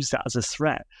can't use that as a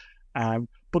threat.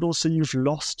 But also you've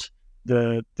lost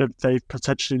they've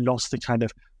potentially lost the kind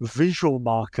of visual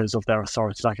markers of their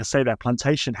authority. Like I say, their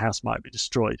plantation house might be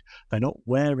destroyed. They're not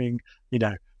wearing,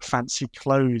 fancy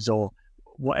clothes or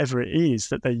whatever it is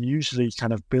that they usually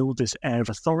kind of build this air of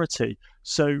authority.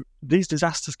 So these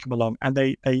disasters come along and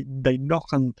they knock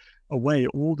away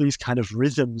all these kind of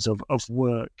rhythms of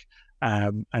work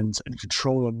and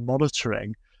control and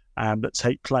monitoring that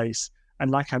take place. And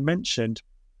like I mentioned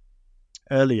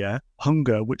earlier,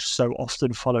 hunger, which so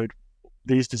often followed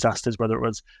these disasters, whether it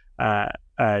was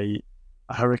a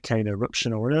hurricane,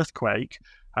 eruption, or an earthquake,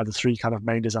 the three kind of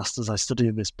main disasters I study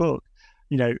in this book,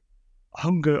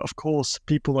 hunger, of course,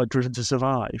 people are driven to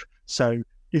survive. So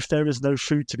if there is no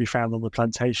food to be found on the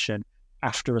plantation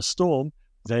after a storm,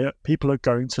 people are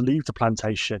going to leave the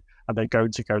plantation and they're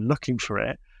going to go looking for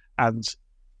it. And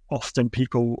often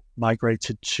people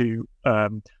migrated to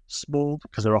small,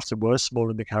 because there often were small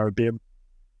in the Caribbean,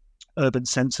 urban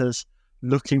centres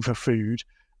looking for food.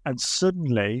 And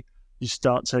suddenly you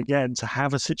start to, again, to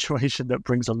have a situation that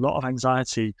brings a lot of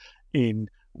anxiety in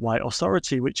white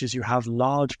authority, which is you have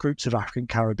large groups of African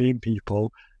Caribbean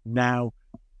people now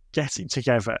getting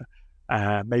together.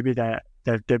 Maybe they're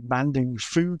demanding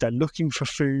food, they're looking for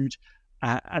food,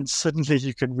 and suddenly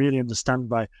you can really understand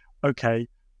why, okay,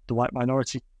 the white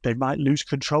minority, they might lose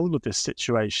control of this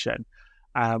situation.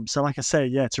 So like I say,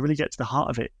 yeah, to really get to the heart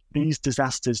of it, these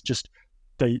disasters just,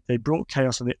 they brought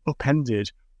chaos, and they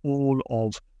upended all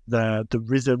of the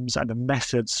rhythms and the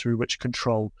methods through which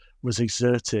control was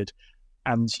exerted.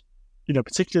 And,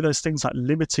 particularly those things like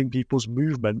limiting people's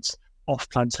movements off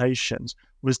plantations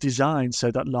was designed so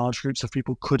that large groups of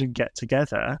people couldn't get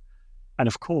together. And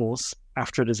of course,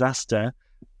 after a disaster,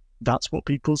 that's what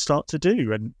people start to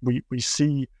do. And we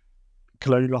see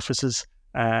colonial officers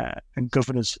and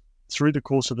governors through the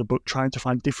course of the book trying to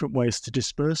find different ways to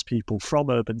disperse people from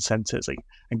urban centres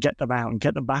and get them out and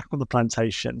get them back on the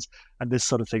plantations and this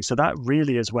sort of thing. So that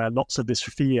really is where lots of this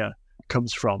fear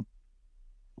comes from.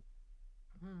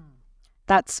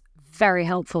 That's very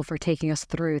helpful for taking us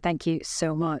through. Thank you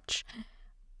so much.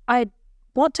 I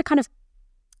want to kind of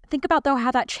think about, though,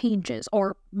 how that changes,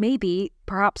 or maybe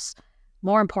perhaps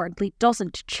more importantly,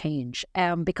 doesn't change.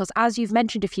 Because as you've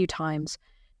mentioned a few times,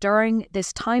 during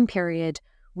this time period,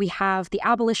 we have the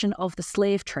abolition of the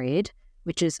slave trade,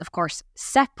 which is, of course,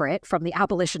 separate from the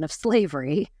abolition of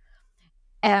slavery.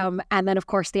 And then, of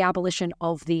course, the abolition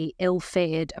of the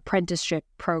ill-fated apprenticeship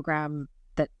program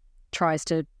that tries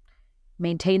to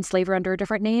maintain slavery under a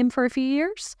different name for a few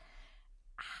years.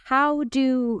 How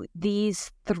do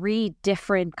these three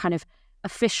different kind of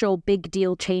official big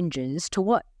deal changes, to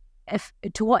what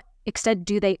extent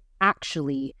do they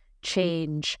actually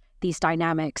change these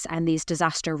dynamics and these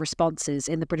disaster responses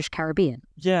in the British Caribbean?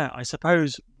 Yeah, I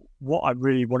suppose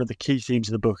one of the key themes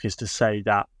of the book is to say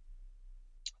that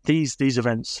these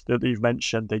events that you've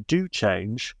mentioned, they do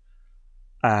change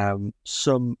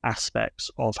some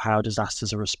aspects of how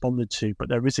disasters are responded to, but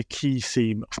there is a key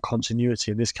theme of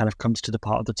continuity, and this kind of comes to the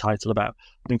part of the title about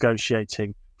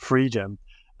negotiating freedom.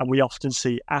 And we often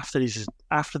see after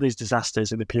these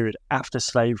disasters in the period after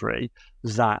slavery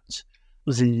that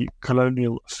the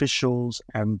colonial officials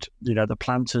and the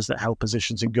planters that held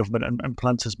positions in government and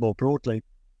planters more broadly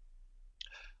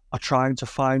are trying to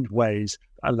find ways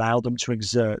that allow them to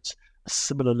exert a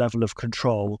similar level of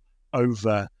control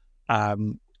over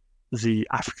the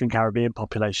African Caribbean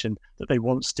population that they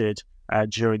once did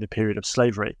during the period of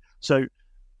slavery. So,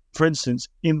 for instance,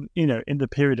 in the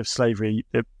period of slavery,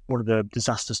 one of the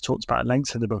disasters talked about at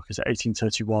length in the book is the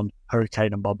 1831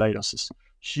 hurricane in Barbados. This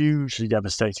hugely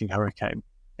devastating hurricane,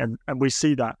 and we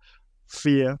see that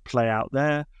fear play out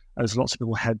there as lots of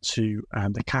people head to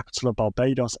the capital of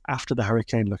Barbados after the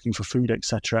hurricane looking for food,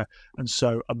 etc. And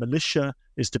so a militia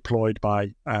is deployed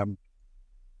by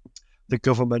the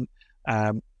government,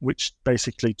 which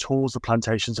basically tours the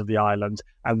plantations of the island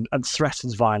and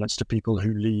threatens violence to people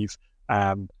who leave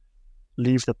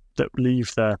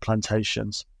the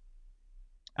plantations.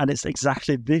 And it's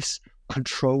exactly this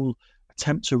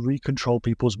attempt to recontrol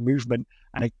people's movement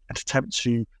and an attempt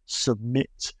to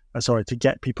to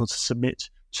get people to submit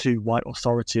to white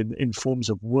authority in forms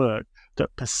of work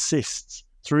that persists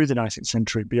through the 19th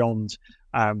century beyond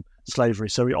slavery.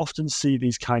 So we often see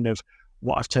these kind of,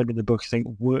 what I've termed in the book, I think,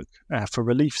 work for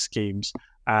relief schemes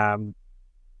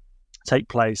take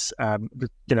place.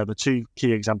 The two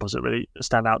key examples that really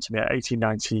stand out to me are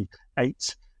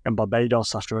 1898 in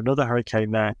Barbados after another hurricane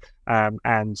there,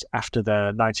 and after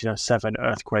the 1907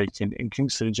 earthquake in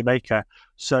Kingston in Jamaica.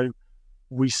 So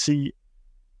we see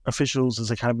officials,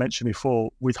 as I kind of mentioned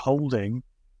before, withholding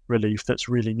relief that's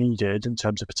really needed in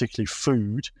terms of particularly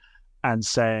food, and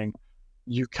saying,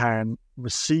 you can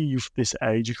receive this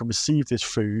aid, you can receive this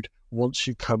food once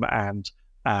you come and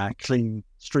clean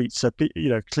streets. So,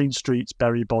 clean streets,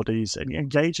 bury bodies, and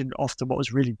engage in often what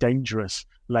was really dangerous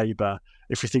labour.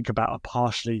 If we think about a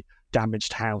partially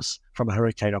damaged house from a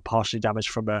hurricane or partially damaged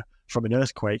from an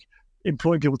earthquake,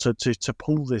 employing people to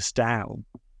pull this down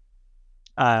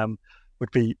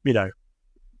would be,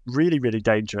 really, really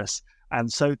dangerous.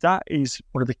 And so that is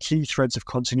one of the key threads of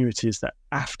continuity, is that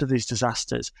after these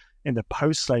disasters in the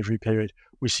post-slavery period,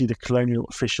 we see the colonial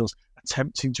officials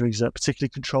attempting to exert particularly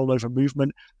control over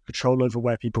movement, control over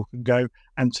where people can go,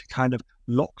 and to kind of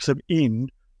lock them in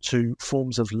to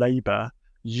forms of labour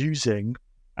using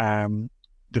the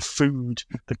food,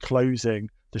 the clothing,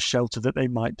 the shelter that they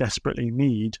might desperately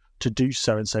need to do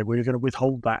so, and say, we're going to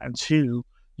withhold that until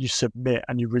you submit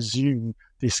and you resume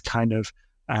this kind of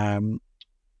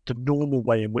the normal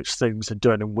way in which things are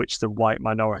done, in which the white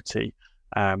minority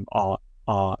are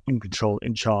in control,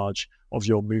 in charge of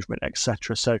your movement,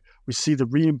 etc. So we see the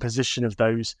reimposition of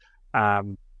those,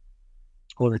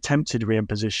 or the attempted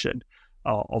reimposition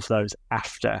of those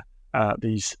after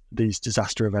these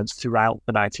disaster events throughout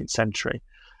the 19th century.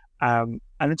 And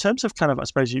in terms of kind of, I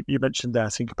suppose you mentioned there,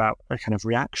 think about kind of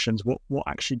reactions, what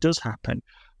actually does happen.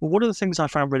 Well, one of the things I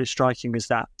found really striking is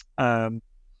that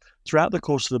throughout the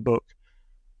course of the book,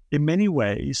 in many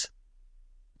ways,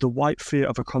 the white fear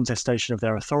of a contestation of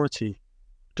their authority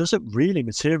doesn't really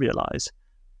materialize.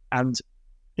 And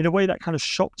in a way that kind of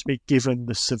shocked me, given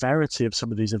the severity of some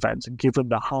of these events and given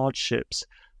the hardships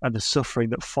and the suffering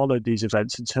that followed these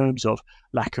events in terms of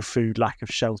lack of food, lack of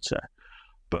shelter.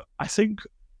 But I think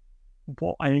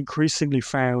what I increasingly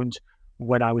found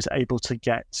when I was able to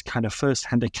get kind of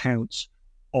first-hand accounts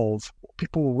of what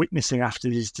people were witnessing after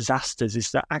these disasters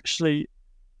is that actually,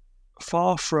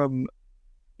 far from,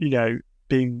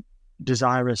 being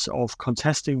desirous of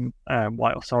contesting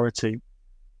white authority,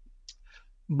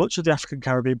 much of the African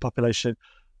Caribbean population,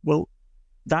 well,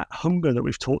 that hunger that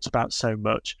we've talked about so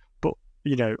much, but,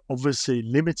 obviously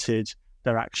limited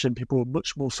their action. People were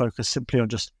much more focused simply on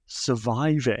just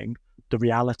surviving the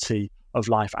reality of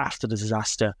life after the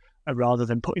disaster, rather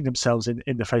than putting themselves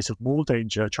in the face of more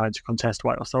danger, trying to contest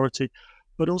white authority.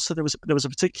 But also there was a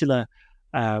particular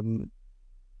kind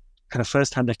of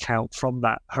first-hand account from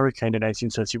that hurricane in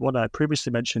 1831 I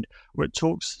previously mentioned, where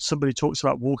somebody talks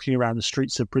about walking around the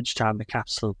streets of Bridgetown, the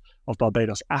capital of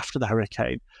Barbados, after the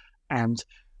hurricane. And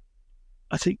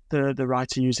I think the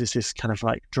writer uses this kind of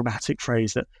like dramatic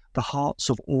phrase that the hearts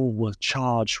of all were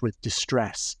charged with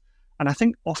distress. And I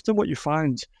think often what you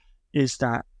find is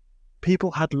that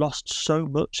people had lost so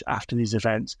much after these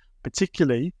events,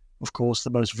 particularly, of course, the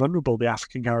most vulnerable, the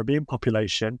African Caribbean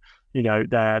population,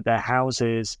 their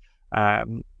houses,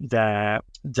 their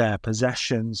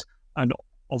possessions, and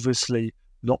obviously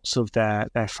lots of their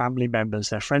family members,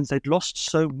 their friends. They'd lost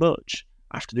so much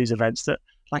after these events that,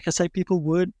 like I say, people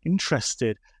weren't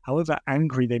interested, however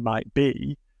angry they might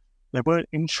be, they weren't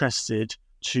interested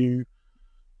to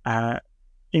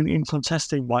in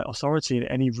contesting white authority in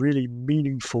any really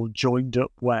meaningful, joined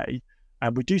up way.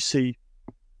 And we do see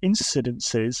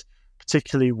incidences,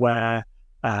 particularly where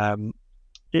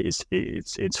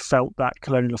it's felt that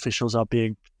colonial officials are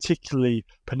being particularly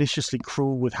perniciously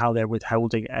cruel with how they're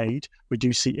withholding aid. We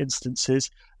do see instances,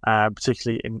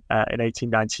 particularly in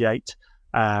 1898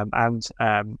 and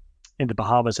in the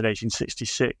Bahamas in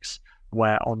 1866,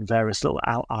 where on various little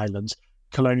out islands,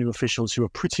 colonial officials who are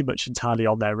pretty much entirely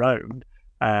on their own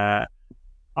are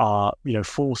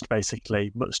forced,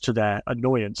 basically, much to their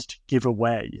annoyance, to give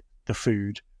away the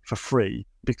food for free,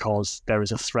 because there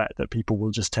is a threat that people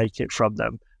will just take it from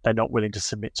them. They're not willing to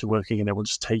submit to working, and they will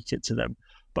just take it to them.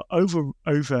 But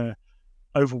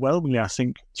overwhelmingly, I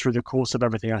think, through the course of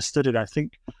everything I studied, I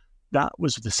think that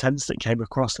was the sense that came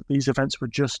across, that these events were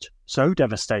just so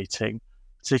devastating,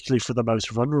 particularly for the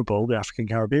most vulnerable, the African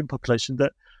Caribbean population,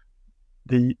 that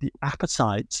the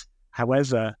appetite,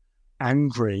 however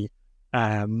angry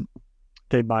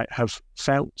they might have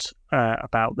felt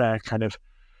about their kind of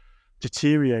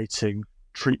deteriorating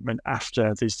treatment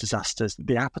after these disasters,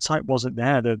 the appetite wasn't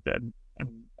there,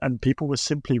 and people were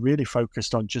simply really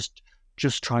focused on just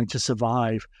trying to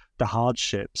survive the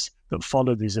hardships that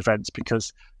followed these events,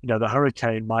 because the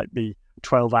hurricane might be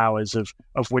 12 hours of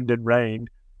wind and rain,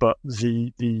 but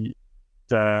the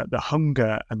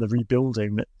hunger and the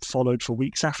rebuilding that followed for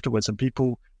weeks afterwards, and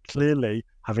people clearly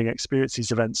having experienced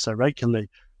these events so regularly,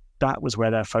 that was where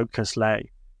their focus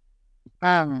lay.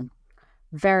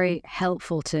 Very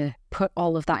helpful to put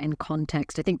all of that in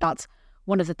context. I think that's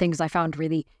one of the things I found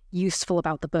really useful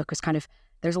about the book, is kind of,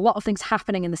 there's a lot of things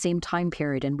happening in the same time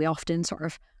period, and we often sort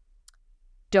of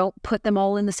don't put them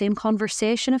all in the same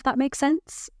conversation, if that makes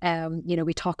sense.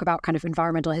 We talk about kind of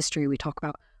environmental history, we talk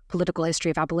about political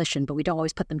history of abolition, but we don't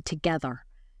always put them together.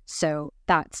 So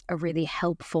that's a really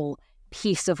helpful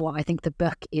piece of what I think the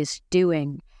book is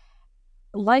doing.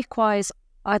 Likewise,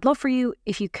 I'd love for you,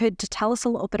 if you could, to tell us a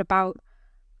little bit about,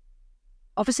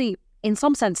 obviously, in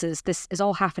some senses, this is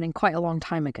all happening quite a long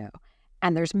time ago,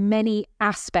 and there's many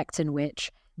aspects in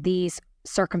which these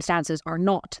circumstances are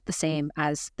not the same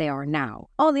as they are now.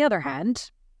 On the other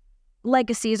hand,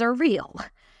 legacies are real,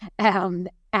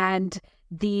 and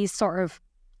these sort of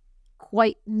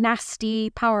quite nasty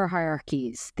power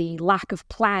hierarchies, the lack of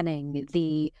planning,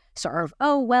 the sort of,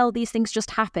 oh, well, these things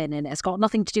just happen and it's got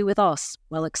nothing to do with us.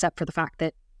 Well, except for the fact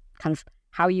that kind of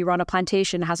how you run a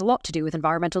plantation has a lot to do with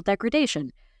environmental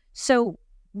degradation. So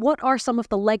what are some of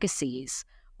the legacies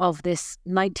of this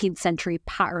 19th century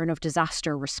pattern of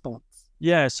disaster response?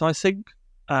 Yeah, so I think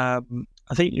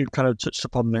you kind of touched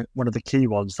upon one of the key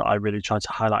ones that I really tried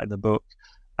to highlight in the book,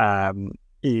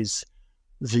 is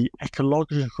the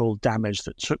ecological damage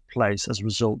that took place as a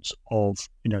result of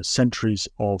centuries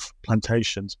of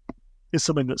plantations is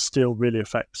something that still really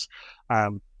affects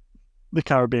the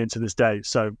Caribbean to this day.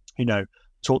 So I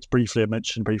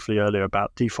mentioned briefly earlier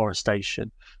about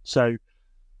deforestation. So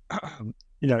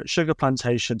sugar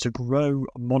plantation, to grow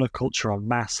monoculture en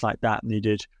masse like that,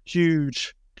 needed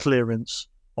huge clearance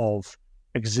of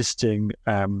existing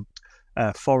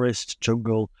forest,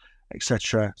 jungle,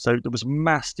 etc. So there was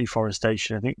mass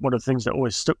deforestation. I think one of the things that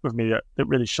always stuck with me that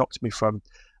really shocked me from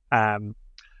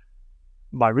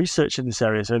my research in this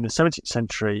area, so in the 17th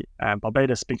century,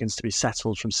 Barbados begins to be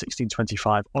settled from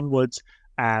 1625 onwards,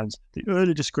 and the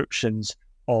early descriptions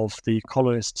of the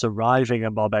colonists arriving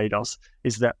in Barbados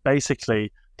is that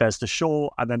basically there's the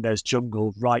shore and then there's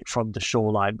jungle right from the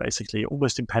shoreline, basically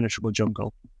almost impenetrable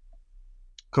jungle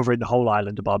covering the whole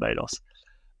island of Barbados.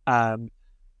 And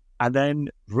then,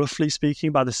 roughly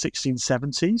speaking, by the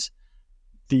 1670s,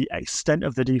 the extent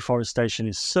of the deforestation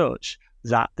is such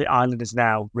that the island is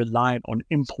now reliant on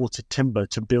imported timber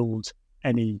to build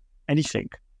anything.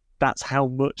 That's how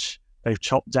much they've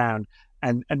chopped down.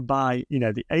 And by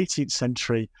the 18th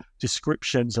century,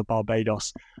 descriptions of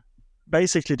Barbados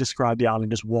basically describe the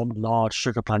island as one large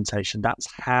sugar plantation.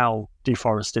 That's how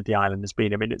deforested the island has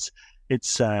been. I mean,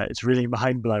 it's really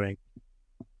mind blowing.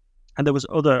 And there was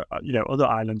other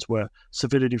islands were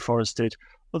severely deforested.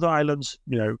 Other islands,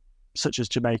 such as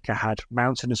Jamaica, had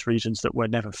mountainous regions that were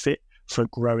never fit for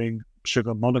growing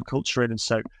sugar monoculture in, and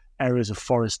so areas of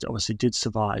forest obviously did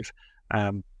survive.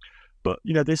 But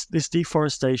this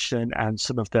deforestation and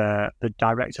some of the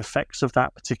direct effects of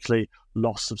that, particularly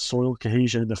loss of soil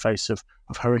cohesion in the face of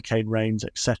hurricane rains,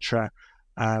 etc.,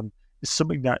 is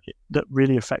something that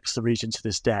really affects the region to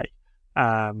this day.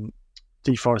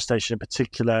 Deforestation in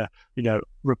particular,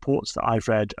 reports that I've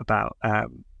read about,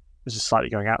 this is slightly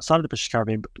going outside of the British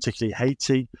Caribbean, but particularly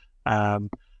Haiti,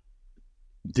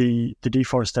 the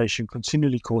deforestation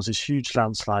continually causes huge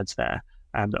landslides there,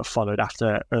 that are followed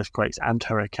after earthquakes and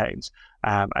hurricanes,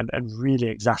 and really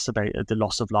exacerbated the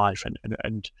loss of life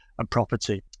and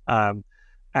property.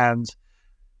 And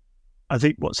I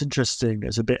think what's interesting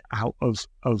is a bit out of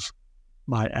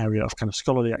my area of kind of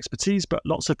scholarly expertise, but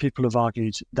lots of people have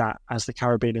argued that as the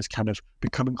Caribbean has kind of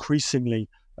become increasingly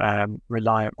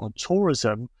reliant on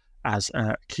tourism as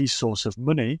a key source of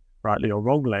money, rightly or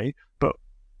wrongly, but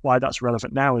why that's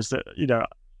relevant now is that,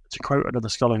 to quote another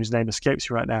scholar whose name escapes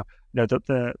me right now, that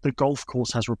the golf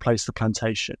course has replaced the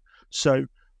plantation. So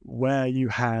where you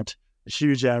had a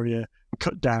huge area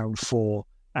cut down for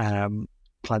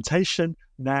plantation,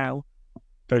 now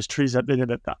those trees, there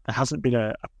hasn't been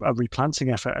a replanting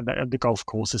effort, and the golf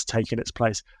course has taken its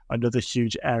place. Another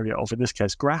huge area of, in this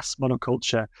case, grass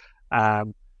monoculture,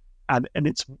 and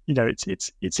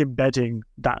it's embedding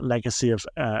that legacy of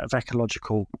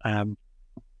ecological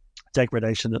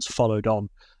degradation that's followed on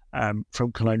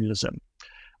from colonialism.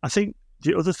 I think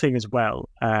the other thing as well,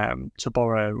 to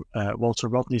borrow Walter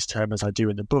Rodney's term, as I do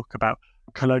in the book, about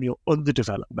colonial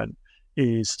underdevelopment,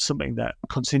 is something that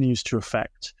continues to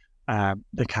affect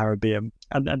the Caribbean,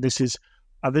 and this is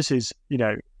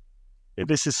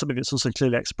something that's also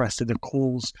clearly expressed in the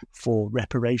calls for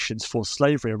reparations for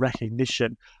slavery, a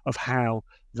recognition of how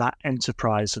that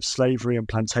enterprise of slavery and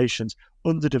plantations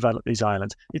underdeveloped these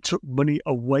islands. It took money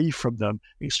away from them,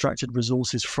 extracted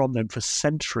resources from them for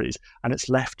centuries, and it's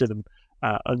left them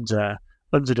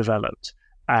underdeveloped.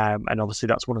 And obviously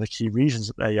that's one of the key reasons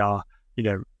that they are,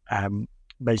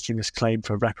 making this claim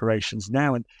for reparations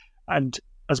now. And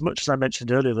as much as I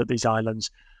mentioned earlier that these islands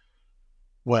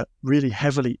were really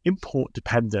heavily import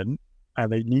dependent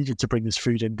and they needed to bring this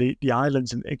food in, the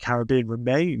islands in the Caribbean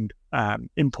remained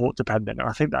import dependent. And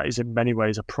I think that is in many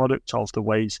ways a product of the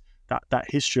ways that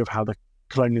history of how the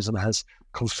colonialism has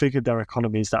configured their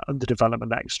economies, that underdevelopment,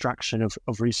 that extraction of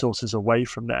resources away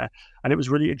from there. And it was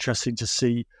really interesting to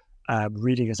see,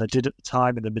 reading as I did at the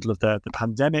time in the middle of the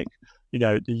pandemic,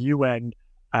 the UN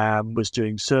was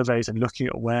doing surveys and looking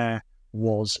at where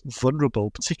was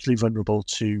vulnerable, particularly vulnerable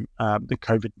to the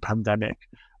COVID pandemic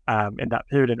in that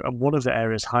period. And one of the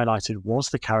areas highlighted was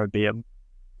the Caribbean.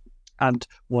 And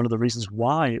one of the reasons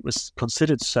why it was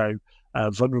considered so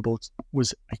vulnerable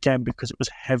was, again, because it was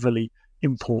heavily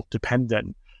import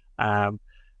dependent. And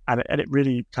it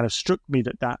really kind of struck me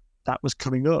that was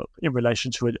coming up in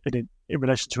relation to an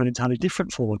entirely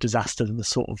different form of disaster than the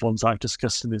sort of ones I've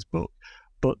discussed in this book.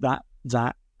 But that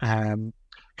kind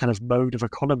of mode of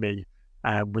economy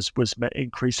was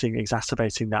increasing,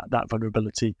 exacerbating that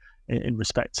vulnerability in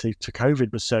respect to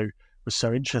COVID was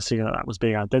so interesting, and that was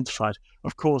being identified.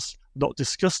 Of course, not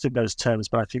discussed in those terms,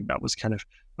 but I think that was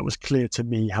clear to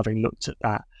me, having looked at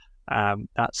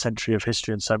that century of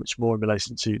history and so much more in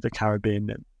relation to the Caribbean.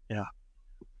 Yeah.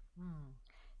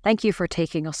 Thank you for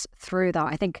taking us through that.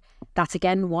 I think that's,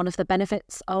 again, one of the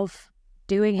benefits of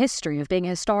doing history, of being a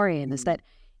historian, is that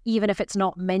even if it's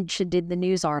not mentioned in the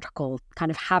news article, kind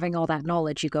of having all that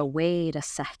knowledge, you go, wait a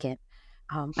second.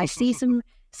 I see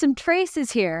some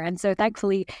traces here. And so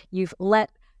thankfully, you've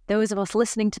let those of us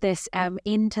listening to this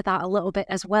into that a little bit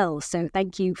as well. So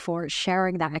thank you for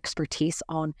sharing that expertise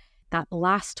on that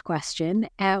last question.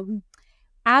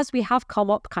 As we have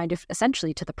come up kind of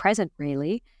essentially to the present,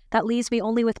 really, that leaves me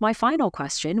only with my final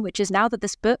question, which is, now that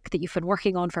this book that you've been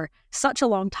working on for such a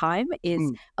long time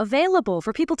is available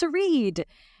for people to read,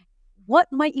 what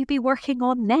might you be working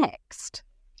on next?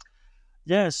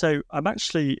 Yeah, so I'm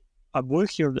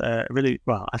working on a really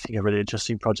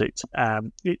interesting project.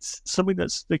 It's something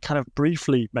that's kind of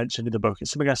briefly mentioned in the book.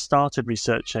 It's something I started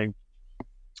researching.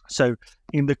 So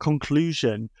in the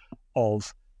conclusion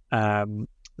of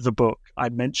the book, I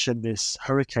mentioned this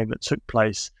hurricane that took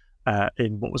place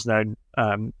in what was known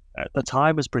at the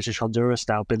time as British Honduras,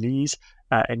 now Belize,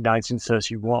 in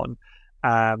 1931.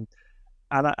 And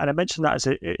I mentioned that as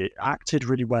it acted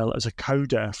really well as a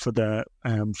coda for the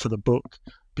book,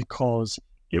 because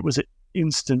it was an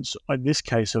instance, in this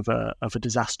case, of a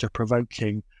disaster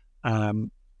provoking a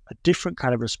different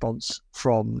kind of response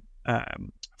from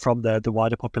the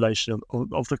wider population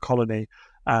of the colony,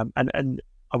 and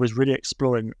I was really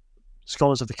exploring.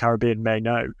 Scholars of the Caribbean may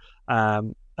know,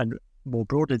 and more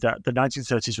broadly, that the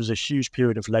 1930s was a huge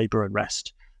period of labour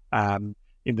unrest in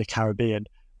the Caribbean,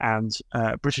 and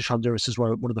British Honduras is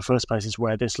one of the first places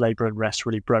where this labour unrest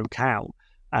really broke out.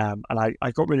 And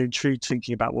I got really intrigued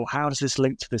thinking about, well, how does this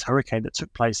link to this hurricane that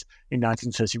took place in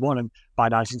 1931? And by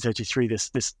 1933,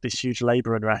 this huge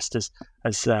labour unrest has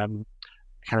kind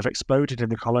of exploded in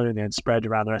the colony and spread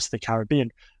around the rest of the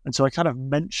Caribbean. And so I kind of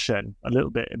mention a little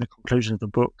bit in the conclusion of the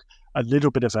book, a little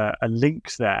bit of a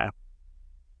link there.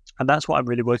 And that's what I'm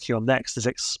really working on next, is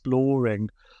exploring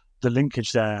the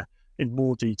linkage there in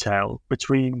more detail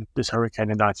between this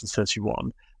hurricane in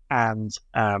 1931 and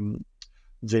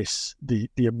the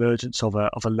emergence of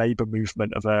a labour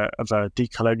movement, of a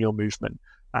decolonial movement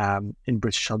in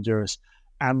British Honduras.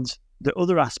 And the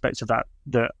other aspect of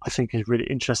that I think is really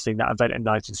interesting, that event in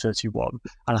 1931,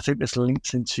 and I think this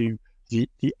links into the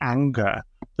anger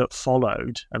that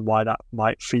followed and why that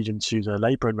might feed into the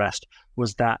labour unrest,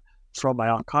 was that from my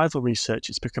archival research,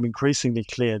 it's become increasingly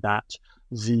clear that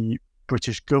the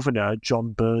British governor,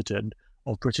 John Burden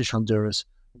of British Honduras,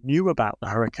 knew about the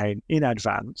hurricane in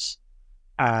advance,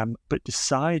 but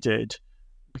decided,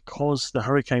 because the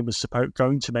hurricane was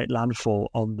going to make landfall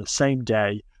on the same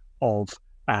day of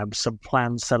some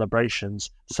planned celebrations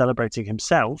celebrating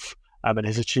himself and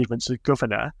his achievements as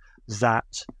governor,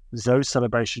 that those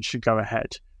celebrations should go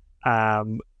ahead.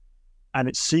 And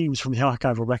it seems from the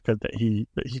archival record that he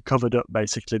covered up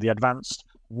basically the advanced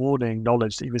warning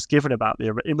knowledge that he was given about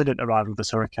the imminent arrival of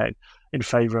this hurricane, in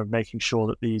favour of making sure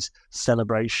that these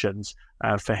celebrations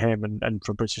for him and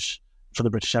for the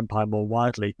British Empire more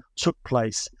widely took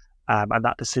place, and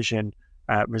that decision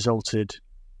resulted,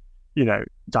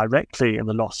 directly in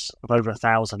the loss of over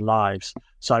 1,000 lives.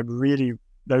 So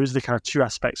those are the kind of two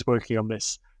aspects working on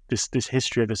this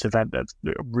history of this event that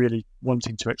I'm really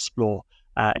wanting to explore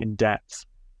in depth.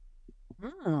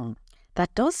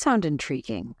 That does sound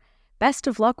intriguing. Best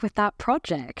of luck with that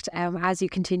project as you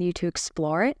continue to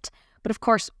explore it. But of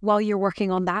course, while you're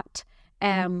working on that,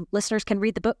 listeners can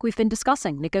read the book we've been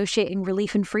discussing, Negotiating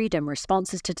Relief and Freedom,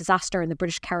 Responses to Disaster in the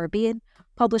British Caribbean,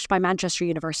 published by Manchester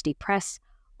University Press.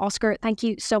 Oscar, thank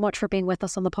you so much for being with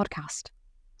us on the podcast.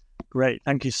 Great.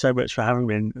 Thank you so much for having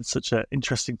me, and such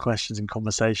interesting questions and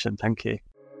conversation. Thank you.